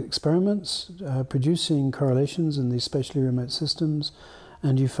these experiments producing correlations in these spatially remote systems,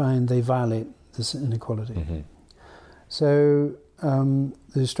 and you find they violate this inequality. Mm-hmm. So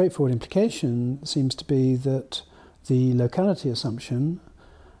the straightforward implication seems to be that the locality assumption,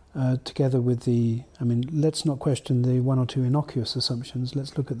 together with let's not question the one or two innocuous assumptions,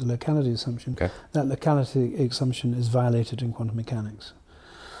 let's look at the locality assumption. Okay. That locality assumption is violated in quantum mechanics.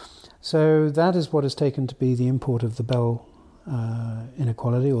 So that is what is taken to be the import of the Bell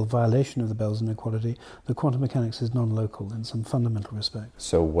inequality, or violation of the Bell's inequality, that quantum mechanics is non-local in some fundamental respect.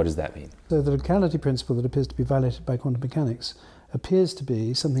 So what does that mean? So the locality principle that appears to be violated by quantum mechanics appears to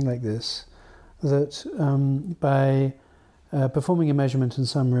be something like this, that by performing a measurement in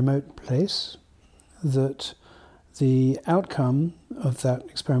some remote place, that the outcome of that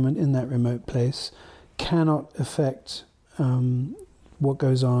experiment in that remote place cannot affect what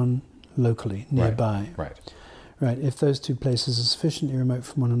goes on locally, nearby. Right. If those two places are sufficiently remote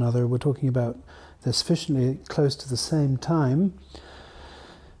from one another, we're talking about they're sufficiently close to the same time,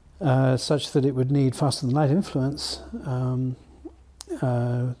 such that it would need faster than light influence.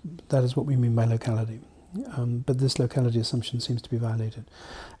 That is what we mean by locality. But this locality assumption seems to be violated.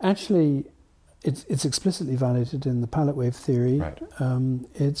 Actually, it's explicitly violated in the pilot wave theory. Right.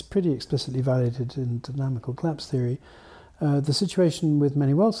 It's pretty explicitly violated in dynamical collapse theory. The situation with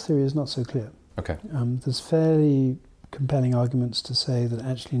many worlds theory is not so clear. Okay. There's fairly compelling arguments to say that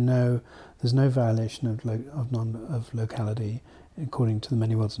actually there's no violation of locality according to the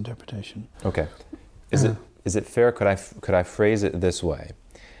many worlds interpretation. Okay. Is it fair? Could I phrase it this way,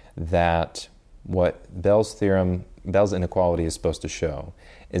 that what Bell's inequality is supposed to show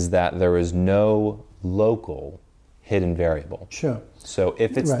is that there is no local hidden variable. Sure. So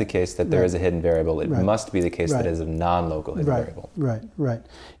if it's the case that there is a hidden variable, it must be the case that it is a non-local hidden variable. Right.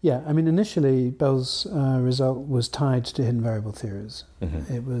 Yeah, initially Bell's result was tied to hidden variable theories.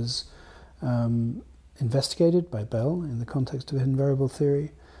 Mm-hmm. It was investigated by Bell in the context of hidden variable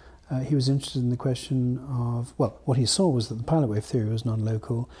theory. He was interested in the question of, what he saw was that the pilot wave theory was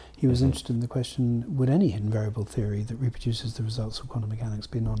non-local. He was interested in the question, would any hidden variable theory that reproduces the results of quantum mechanics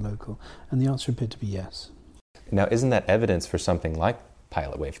be non-local? And the answer appeared to be yes. Now, isn't that evidence for something like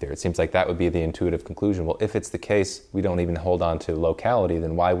pilot wave theory? It seems like that would be the intuitive conclusion. Well, if it's the case, we don't even hold on to locality,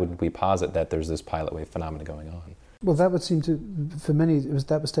 then why would we posit that there's this pilot wave phenomena going on? Well, that would seem to, for many,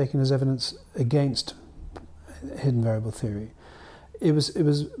 that was taken as evidence against hidden variable theory. It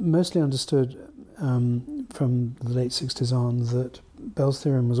was mostly understood from the late 60s on that Bell's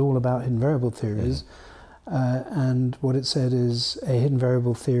theorem was all about hidden variable theories. And what it said is a hidden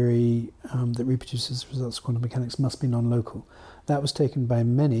variable theory that reproduces results of quantum mechanics must be non-local. That was taken by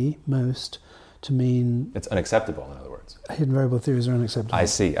most, to mean... It's unacceptable, in other words. Hidden variable theories are unacceptable. I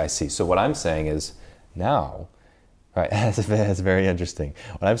see. So what I'm saying is now... Right, that's very interesting.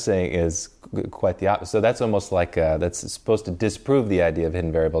 What I'm saying is quite the opposite. So that's almost like that's supposed to disprove the idea of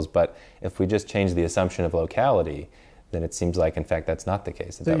hidden variables, but if we just change the assumption of locality, then it seems like, in fact, that's not the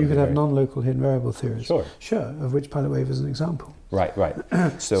case. That you could have non-local hidden variable theories. Sure, of which pilot wave is an example. Right.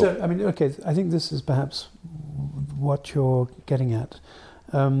 So, I think this is perhaps what you're getting at.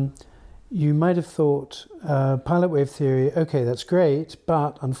 You might have thought, pilot wave theory, okay, that's great,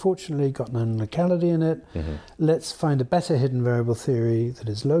 but unfortunately got no locality in it. Mm-hmm. Let's find a better hidden variable theory that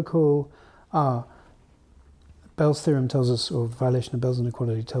is local. Bell's theorem tells us, or violation of Bell's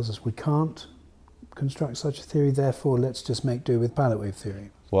inequality tells us we can't construct such a theory, therefore let's just make do with pilot wave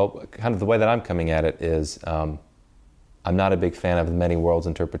theory. Well, kind of the way that I'm coming at it is I'm not a big fan of the many worlds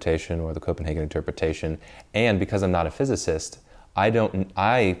interpretation or the Copenhagen interpretation, and because I'm not a physicist,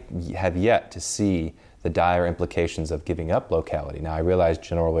 I have yet to see the dire implications of giving up locality. Now, I realize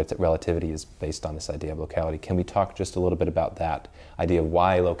general relativity is based on this idea of locality. Can we talk just a little bit about that idea of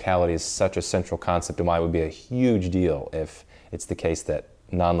why locality is such a central concept and why it would be a huge deal if it's the case that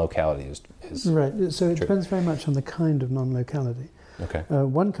non-locality is right. So it true. depends very much on the kind of non-locality. Okay.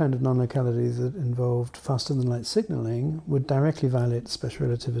 One kind of non-locality that involved faster-than-light signaling would directly violate special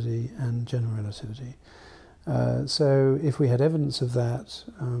relativity and general relativity. So if we had evidence of that,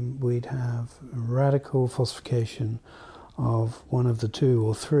 we'd have radical falsification of one of the 2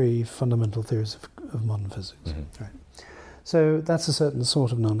 or 3 fundamental theories of modern physics. Mm-hmm. Right. So that's a certain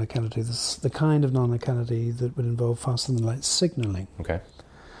sort of non-locality, the kind of non-locality that would involve faster-than-light signaling.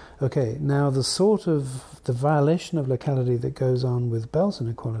 Okay, now the violation of locality that goes on with Bell's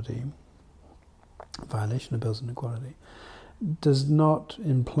inequality, does not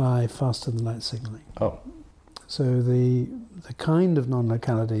imply faster-than-light signaling. Oh. So the kind of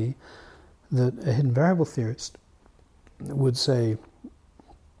non-locality that a hidden variable theorist would say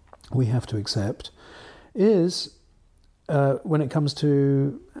we have to accept is, when it comes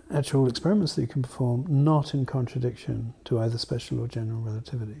to actual experiments that you can perform, not in contradiction to either special or general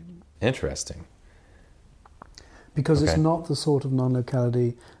relativity. Interesting. Because it's not the sort of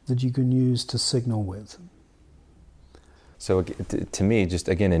non-locality that you can use to signal with. So to me, just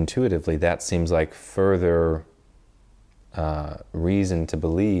again, intuitively, that seems like further reason to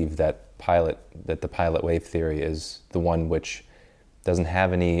believe that the pilot wave theory is the one which doesn't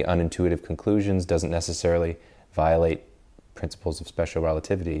have any unintuitive conclusions, doesn't necessarily violate principles of special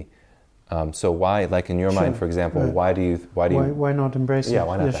relativity. So why, like in your mind, for example, why not embrace it? Yeah,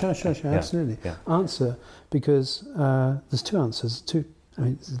 why not? Sure, absolutely. Yeah. Answer, because there's 2 answers.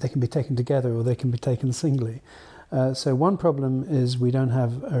 They can be taken together or they can be taken singly. So one problem is we don't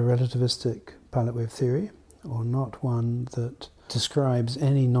have a relativistic pilot wave theory, or not one that describes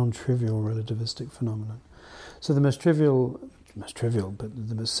any non-trivial relativistic phenomenon. So the most trivial, but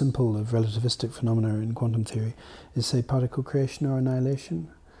the most simple of relativistic phenomena in quantum theory is, say, particle creation or annihilation.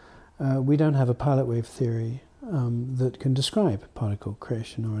 We don't have a pilot wave theory that can describe particle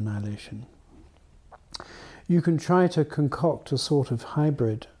creation or annihilation. You can try to concoct a sort of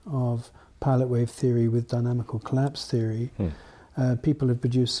hybrid of pilot wave theory with dynamical collapse theory. People have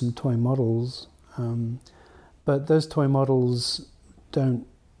produced some toy models, but those toy models don't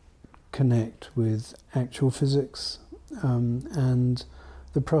connect with actual physics, and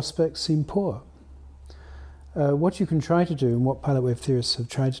the prospects seem poor. What you can try to do, and what pilot wave theorists have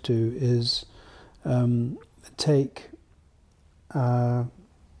tried to do, is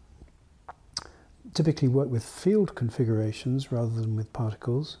typically work with field configurations rather than with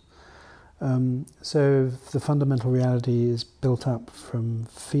particles. So the fundamental reality is built up from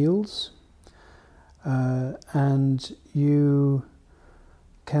fields, and you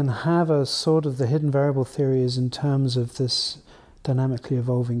can have a sort of the hidden variable theory is in terms of this dynamically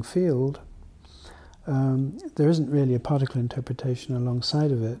evolving field. There isn't really a particle interpretation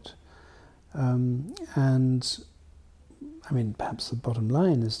alongside of it, and I mean, perhaps the bottom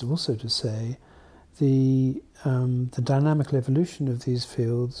line is also to say the dynamical evolution of these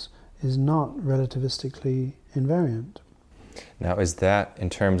fields is not relativistically invariant. Now, is that in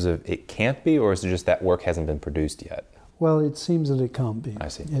terms of it can't be, or is it just that work hasn't been produced yet? Well, it seems that it can't be. I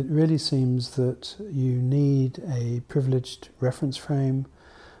see. It really seems that you need a privileged reference frame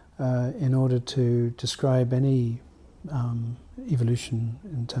in order to describe any evolution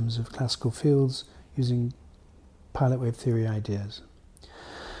in terms of classical fields using pilot wave theory ideas.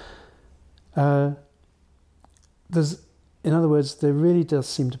 In other words, there really does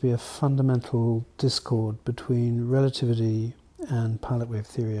seem to be a fundamental discord between relativity and pilot wave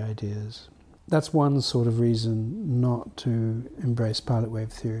theory ideas. That's one sort of reason not to embrace pilot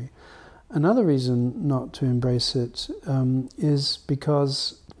wave theory. Another reason not to embrace it is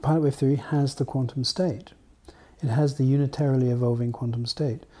because pilot wave theory has the quantum state. It has the unitarily evolving quantum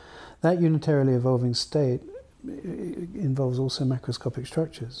state. That unitarily evolving state involves also macroscopic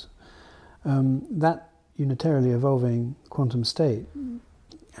structures. That unitarily evolving quantum state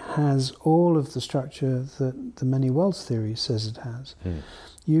has all of the structure that the many worlds theory says it has.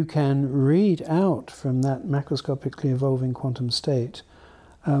 You can read out from that macroscopically evolving quantum state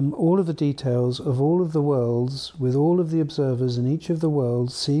all of the details of all of the worlds, with all of the observers in each of the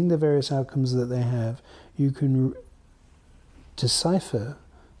worlds seeing the various outcomes that they have. You can discern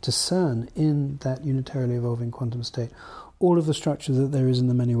in that unitarily evolving quantum state all of the structure that there is in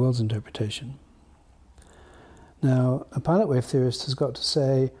the many worlds interpretation. Now, a pilot wave theorist has got to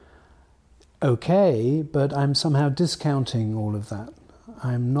say, okay, but I'm somehow discounting all of that.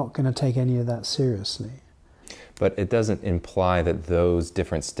 I'm not going to take any of that seriously. But it doesn't imply that those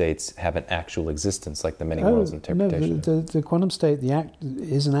different states have an actual existence, like the many worlds interpretation. No, the quantum state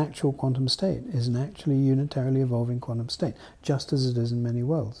is an actual quantum state, is an actually unitarily evolving quantum state, just as it is in many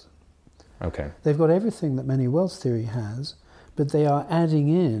worlds. Okay. They've got everything that many worlds theory has, but they are adding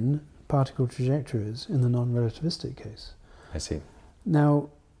in particle trajectories in the non-relativistic case. I see. Now,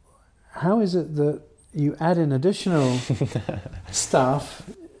 how is it that you add in additional stuff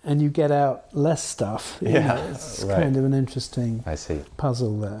and you get out less stuff? It's kind of an interesting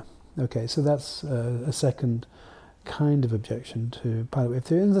puzzle there. Okay, so that's a second kind of objection to pilot wave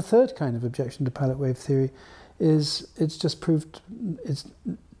theory. And the third kind of objection to pilot wave theory is it's just proved it's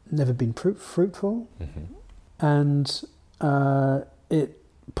never been fruitful, and it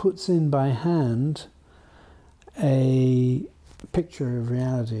puts in by hand a picture of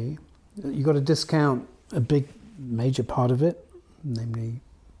reality. You've got to discount a big major part of it, namely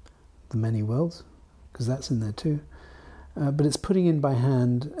the many worlds, because that's in there too. But it's putting in by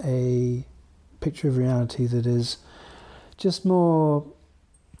hand a picture of reality that is just more,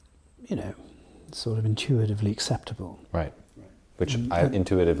 sort of intuitively acceptable. Right. Which I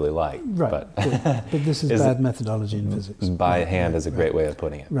intuitively like. Right. But this is bad methodology in physics. By hand is a great way of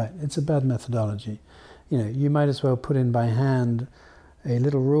putting it. Right. It's a bad methodology. You might as well put in by hand a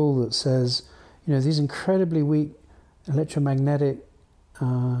little rule that says, these incredibly weak electromagnetic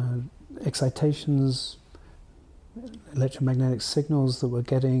excitations, electromagnetic signals that we're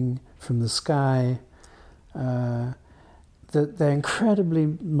getting from the sky, that they're incredibly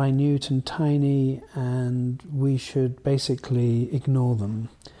minute and tiny, and we should basically ignore them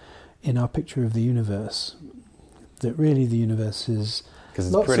in our picture of the universe. That really the universe is...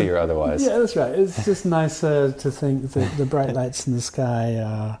 Because it's prettier otherwise. Yeah, that's right. It's just nicer to think that the bright lights in the sky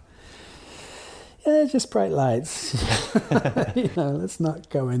are... just bright lights. Let's not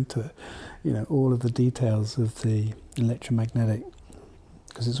go into, all of the details of the electromagnetic,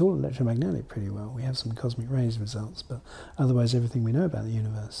 because it's all electromagnetic pretty well. We have some cosmic rays results, but otherwise everything we know about the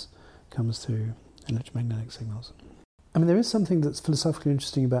universe comes through electromagnetic signals. I mean, there is something that's philosophically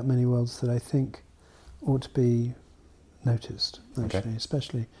interesting about many worlds that I think ought to be noticed, actually,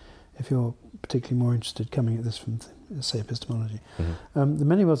 especially if you're particularly more interested coming at this from, say, epistemology. The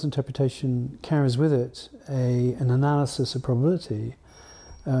many worlds interpretation carries with it an analysis of probability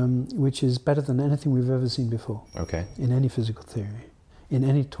which is better than anything we've ever seen before in any physical theory, in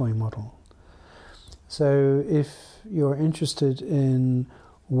any toy model. So if you're interested in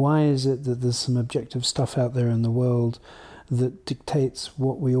why is it that there's some objective stuff out there in the world that dictates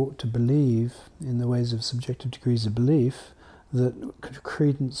what we ought to believe in the ways of subjective degrees of belief that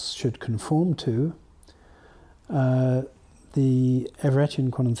credence should conform to, the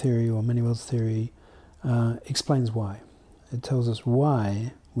Everettian quantum theory or many worlds theory explains why. It tells us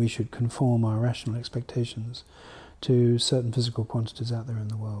why we should conform our rational expectations to certain physical quantities out there in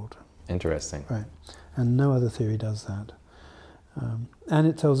the world. Interesting. Right. And no other theory does that. And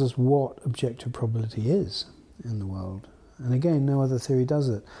it tells us what objective probability is in the world. And again, no other theory does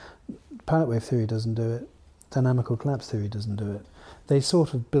it. Pilot wave theory doesn't do it. Dynamical collapse theory doesn't do it. They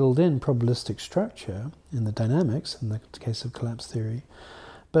sort of build in probabilistic structure in the dynamics, in the case of collapse theory.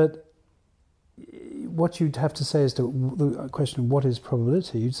 But what you'd have to say is to the question of what is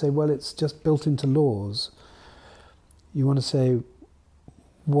probability, you'd say, well, it's just built into laws. You want to say,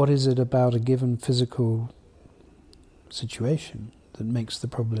 what is it about a given physical situation that makes the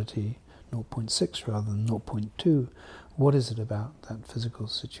probability 0.6 rather than 0.2? What is it about that physical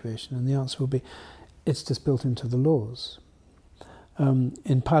situation? And the answer will be, it's just built into the laws.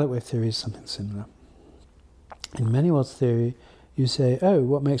 In pilot wave theory is something similar. In many worlds theory, you say,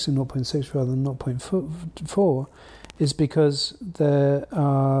 what makes it 0.6 rather than 0.4 is because there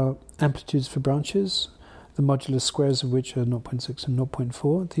are amplitudes for branches, the modulus squares of which are 0.6 and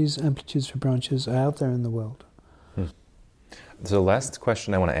 0.4. These amplitudes for branches are out there in the world. So the last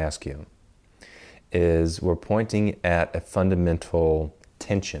question I want to ask you is, we're pointing at a fundamental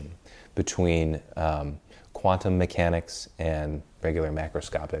tension between quantum mechanics and regular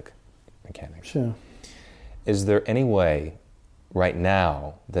macroscopic mechanics. Sure. Is there any way right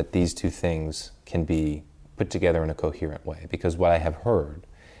now that these two things can be put together in a coherent way? Because what I have heard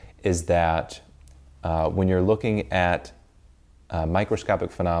is that when you're looking at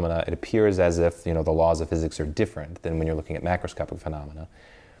microscopic phenomena, it appears as if the laws of physics are different than when you're looking at macroscopic phenomena.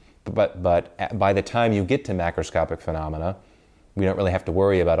 But by the time you get to macroscopic phenomena, we don't really have to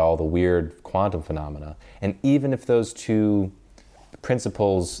worry about all the weird quantum phenomena. And even if those two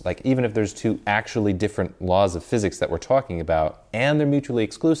principles, even if there's two actually different laws of physics that we're talking about, and they're mutually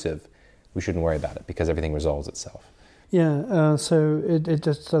exclusive, we shouldn't worry about it because everything resolves itself. Yeah, so it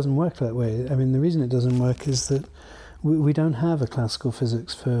just doesn't work that way. I mean, the reason it doesn't work is that we don't have a classical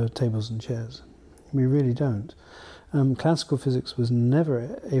physics for tables and chairs. We really don't. Classical physics was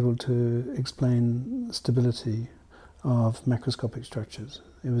never able to explain stability of macroscopic structures.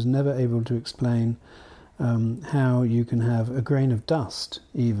 It was never able to explain how you can have a grain of dust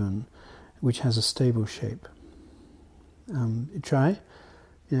even which has a stable shape. Try,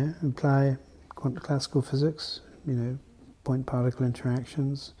 apply classical physics, point particle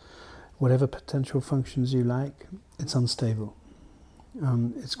interactions, whatever potential functions you like, it's unstable.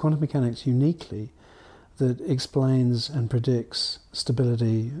 It's quantum mechanics uniquely that explains and predicts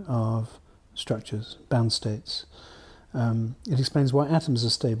stability of structures, bound states. It explains why atoms are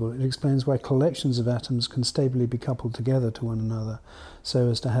stable. It explains why collections of atoms can stably be coupled together to one another so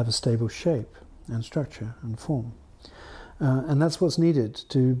as to have a stable shape and structure and form. And that's what's needed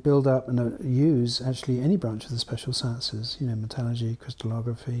to build up and use actually any branch of the special sciences, metallurgy,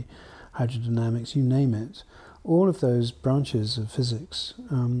 crystallography, hydrodynamics, you name it. All of those branches of physics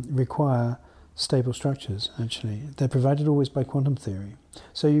require stable structures, actually. They're provided always by quantum theory.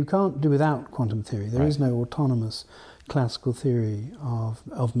 So you can't do without quantum theory. There is no autonomous classical theory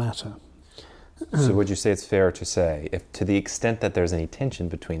of matter. So would you say it's fair to say, if to the extent that there's any tension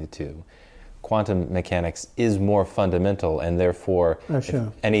between the two, quantum mechanics is more fundamental, and therefore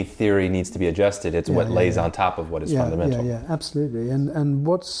if any theory needs to be adjusted, it's what lays on top of what is fundamental? Yeah, absolutely. And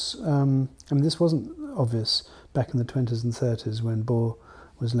what's... this wasn't obvious back in the 20s and 30s when Bohr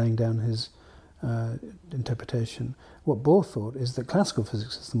was laying down his interpretation. What Bohr thought is that classical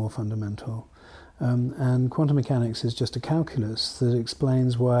physics is the more fundamental, and quantum mechanics is just a calculus that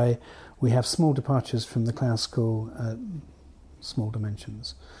explains why we have small departures from the classical at small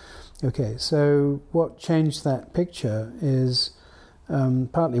dimensions. Okay, so what changed that picture is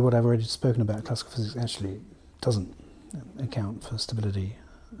partly what I've already spoken about. Classical physics actually doesn't account for stability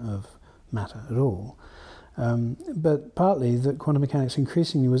of matter at all. But partly that quantum mechanics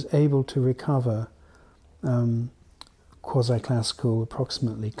increasingly was able to recover quasi-classical,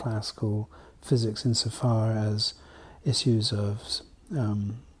 approximately classical physics insofar as issues of...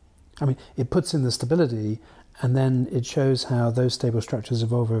 it puts in the stability, and then it shows how those stable structures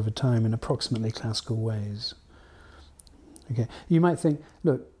evolve over time in approximately classical ways. Okay, you might think,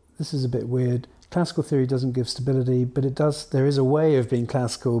 look, this is a bit weird. Classical theory doesn't give stability, but it does. There is a way of being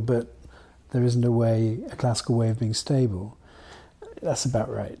classical, but there isn't a classical way of being stable. That's about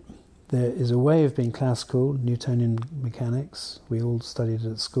right. There is a way of being classical, Newtonian mechanics. We all studied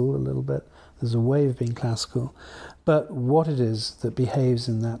it at school a little bit. There's a way of being classical, but what it is that behaves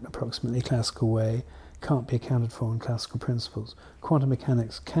in that approximately classical way can't be accounted for in classical principles. Quantum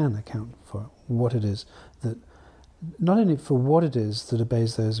mechanics can account for what it is that, not only for what it is that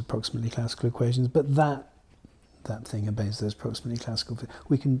obeys those approximately classical equations, but that thing obeys those approximately classical.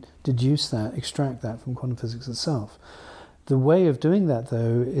 We can deduce that, extract that from quantum physics itself. The way of doing that,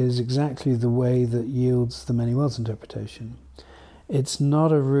 though, is exactly the way that yields the many worlds interpretation. It's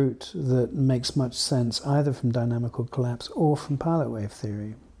not a route that makes much sense either from dynamical collapse or from pilot wave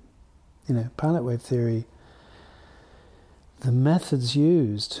theory. Pilot wave theory, the methods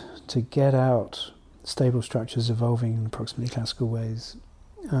used to get out stable structures evolving in approximately classical ways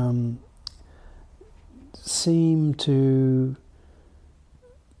seem to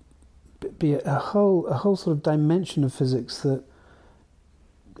be a whole sort of dimension of physics that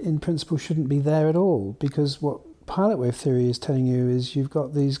in principle shouldn't be there at all, because what pilot wave theory is telling you is you've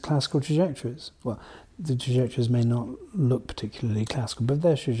got these classical trajectories. Well, the trajectories may not look particularly classical, but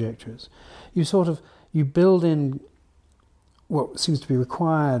they're trajectories. You build in what seems to be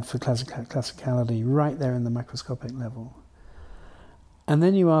required for classicality right there in the microscopic level. And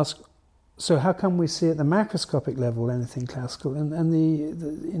then you ask, so how come we see at the macroscopic level anything classical? And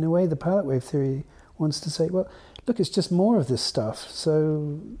in a way, the pilot wave theory wants to say, well, look, it's just more of this stuff.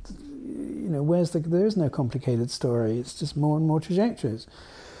 So, there is no complicated story. It's just more and more trajectories.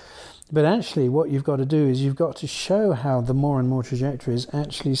 But actually, what you've got to do is you've got to show how the more and more trajectories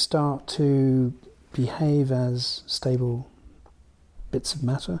actually start to behave as stable bits of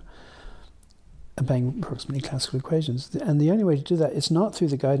matter, obeying approximately classical equations. And the only way to do that is not through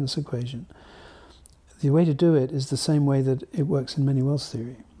the guidance equation. The way to do it is the same way that it works in many worlds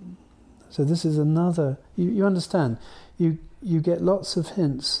theory. So this is another... You understand, you get lots of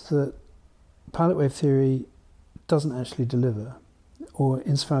hints that pilot wave theory doesn't actually deliver, or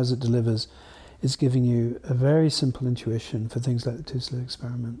insofar as it delivers, it's giving you a very simple intuition for things like the two-slit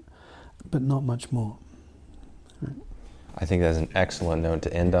experiment, but not much more. Right. I think that's an excellent note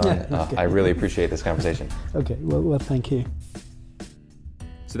to end on. Okay. I really appreciate this conversation. Okay, well, thank you.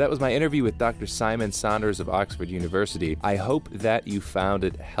 So that was my interview with Dr. Simon Saunders of Oxford University. I hope that you found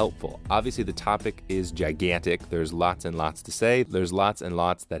it helpful. Obviously, the topic is gigantic. There's lots and lots to say. There's lots and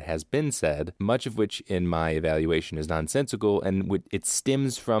lots that has been said, much of which in my evaluation is nonsensical, and it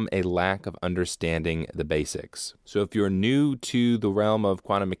stems from a lack of understanding the basics. So if you're new to the realm of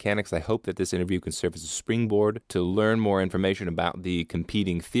quantum mechanics, I hope that this interview can serve as a springboard to learn more information about the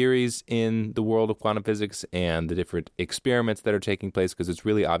competing theories in the world of quantum physics and the different experiments that are taking place, because it's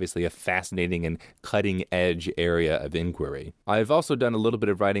really obviously a fascinating and cutting-edge area of inquiry. I've also done a little bit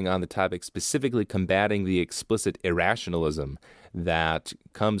of writing on the topic specifically combating the explicit irrationalism that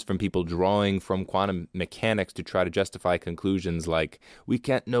comes from people drawing from quantum mechanics to try to justify conclusions like, we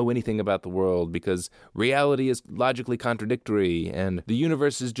can't know anything about the world because reality is logically contradictory, and the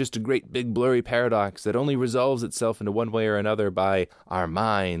universe is just a great big blurry paradox that only resolves itself into one way or another by our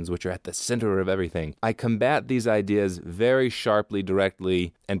minds, which are at the center of everything. I combat these ideas very sharply,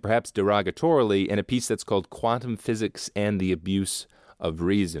 directly, and perhaps derogatorily in a piece that's called Quantum Physics and the Abuse of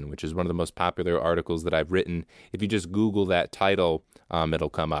Reason, which is one of the most popular articles that I've written. If you just Google that title, it'll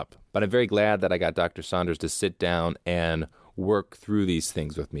come up. But I'm very glad that I got Dr. Saunders to sit down and work through these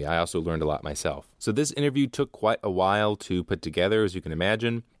things with me. I also learned a lot myself. So this interview took quite a while to put together, as you can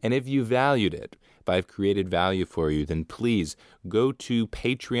imagine. And if you valued it, if I've created value for you, then please go to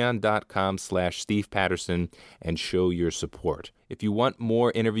patreon.com/Steve Patterson and show your support. If you want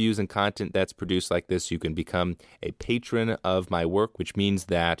more interviews and content that's produced like this, you can become a patron of my work, which means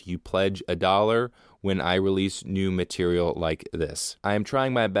that you pledge $1 when I release new material like this. I am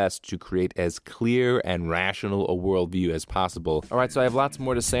trying my best to create as clear and rational a worldview as possible. All right, so I have lots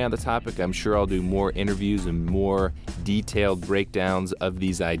more to say on the topic. I'm sure I'll do more interviews and more detailed breakdowns of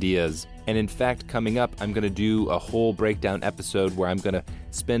these ideas. And in fact, coming up, I'm going to do a whole breakdown episode where I'm going to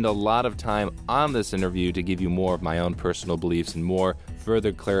spend a lot of time on this interview to give you more of my own personal beliefs and more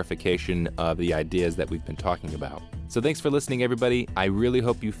further clarification of the ideas that we've been talking about. So thanks for listening, everybody. I really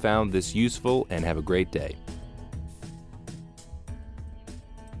hope you found this useful, and have a great day.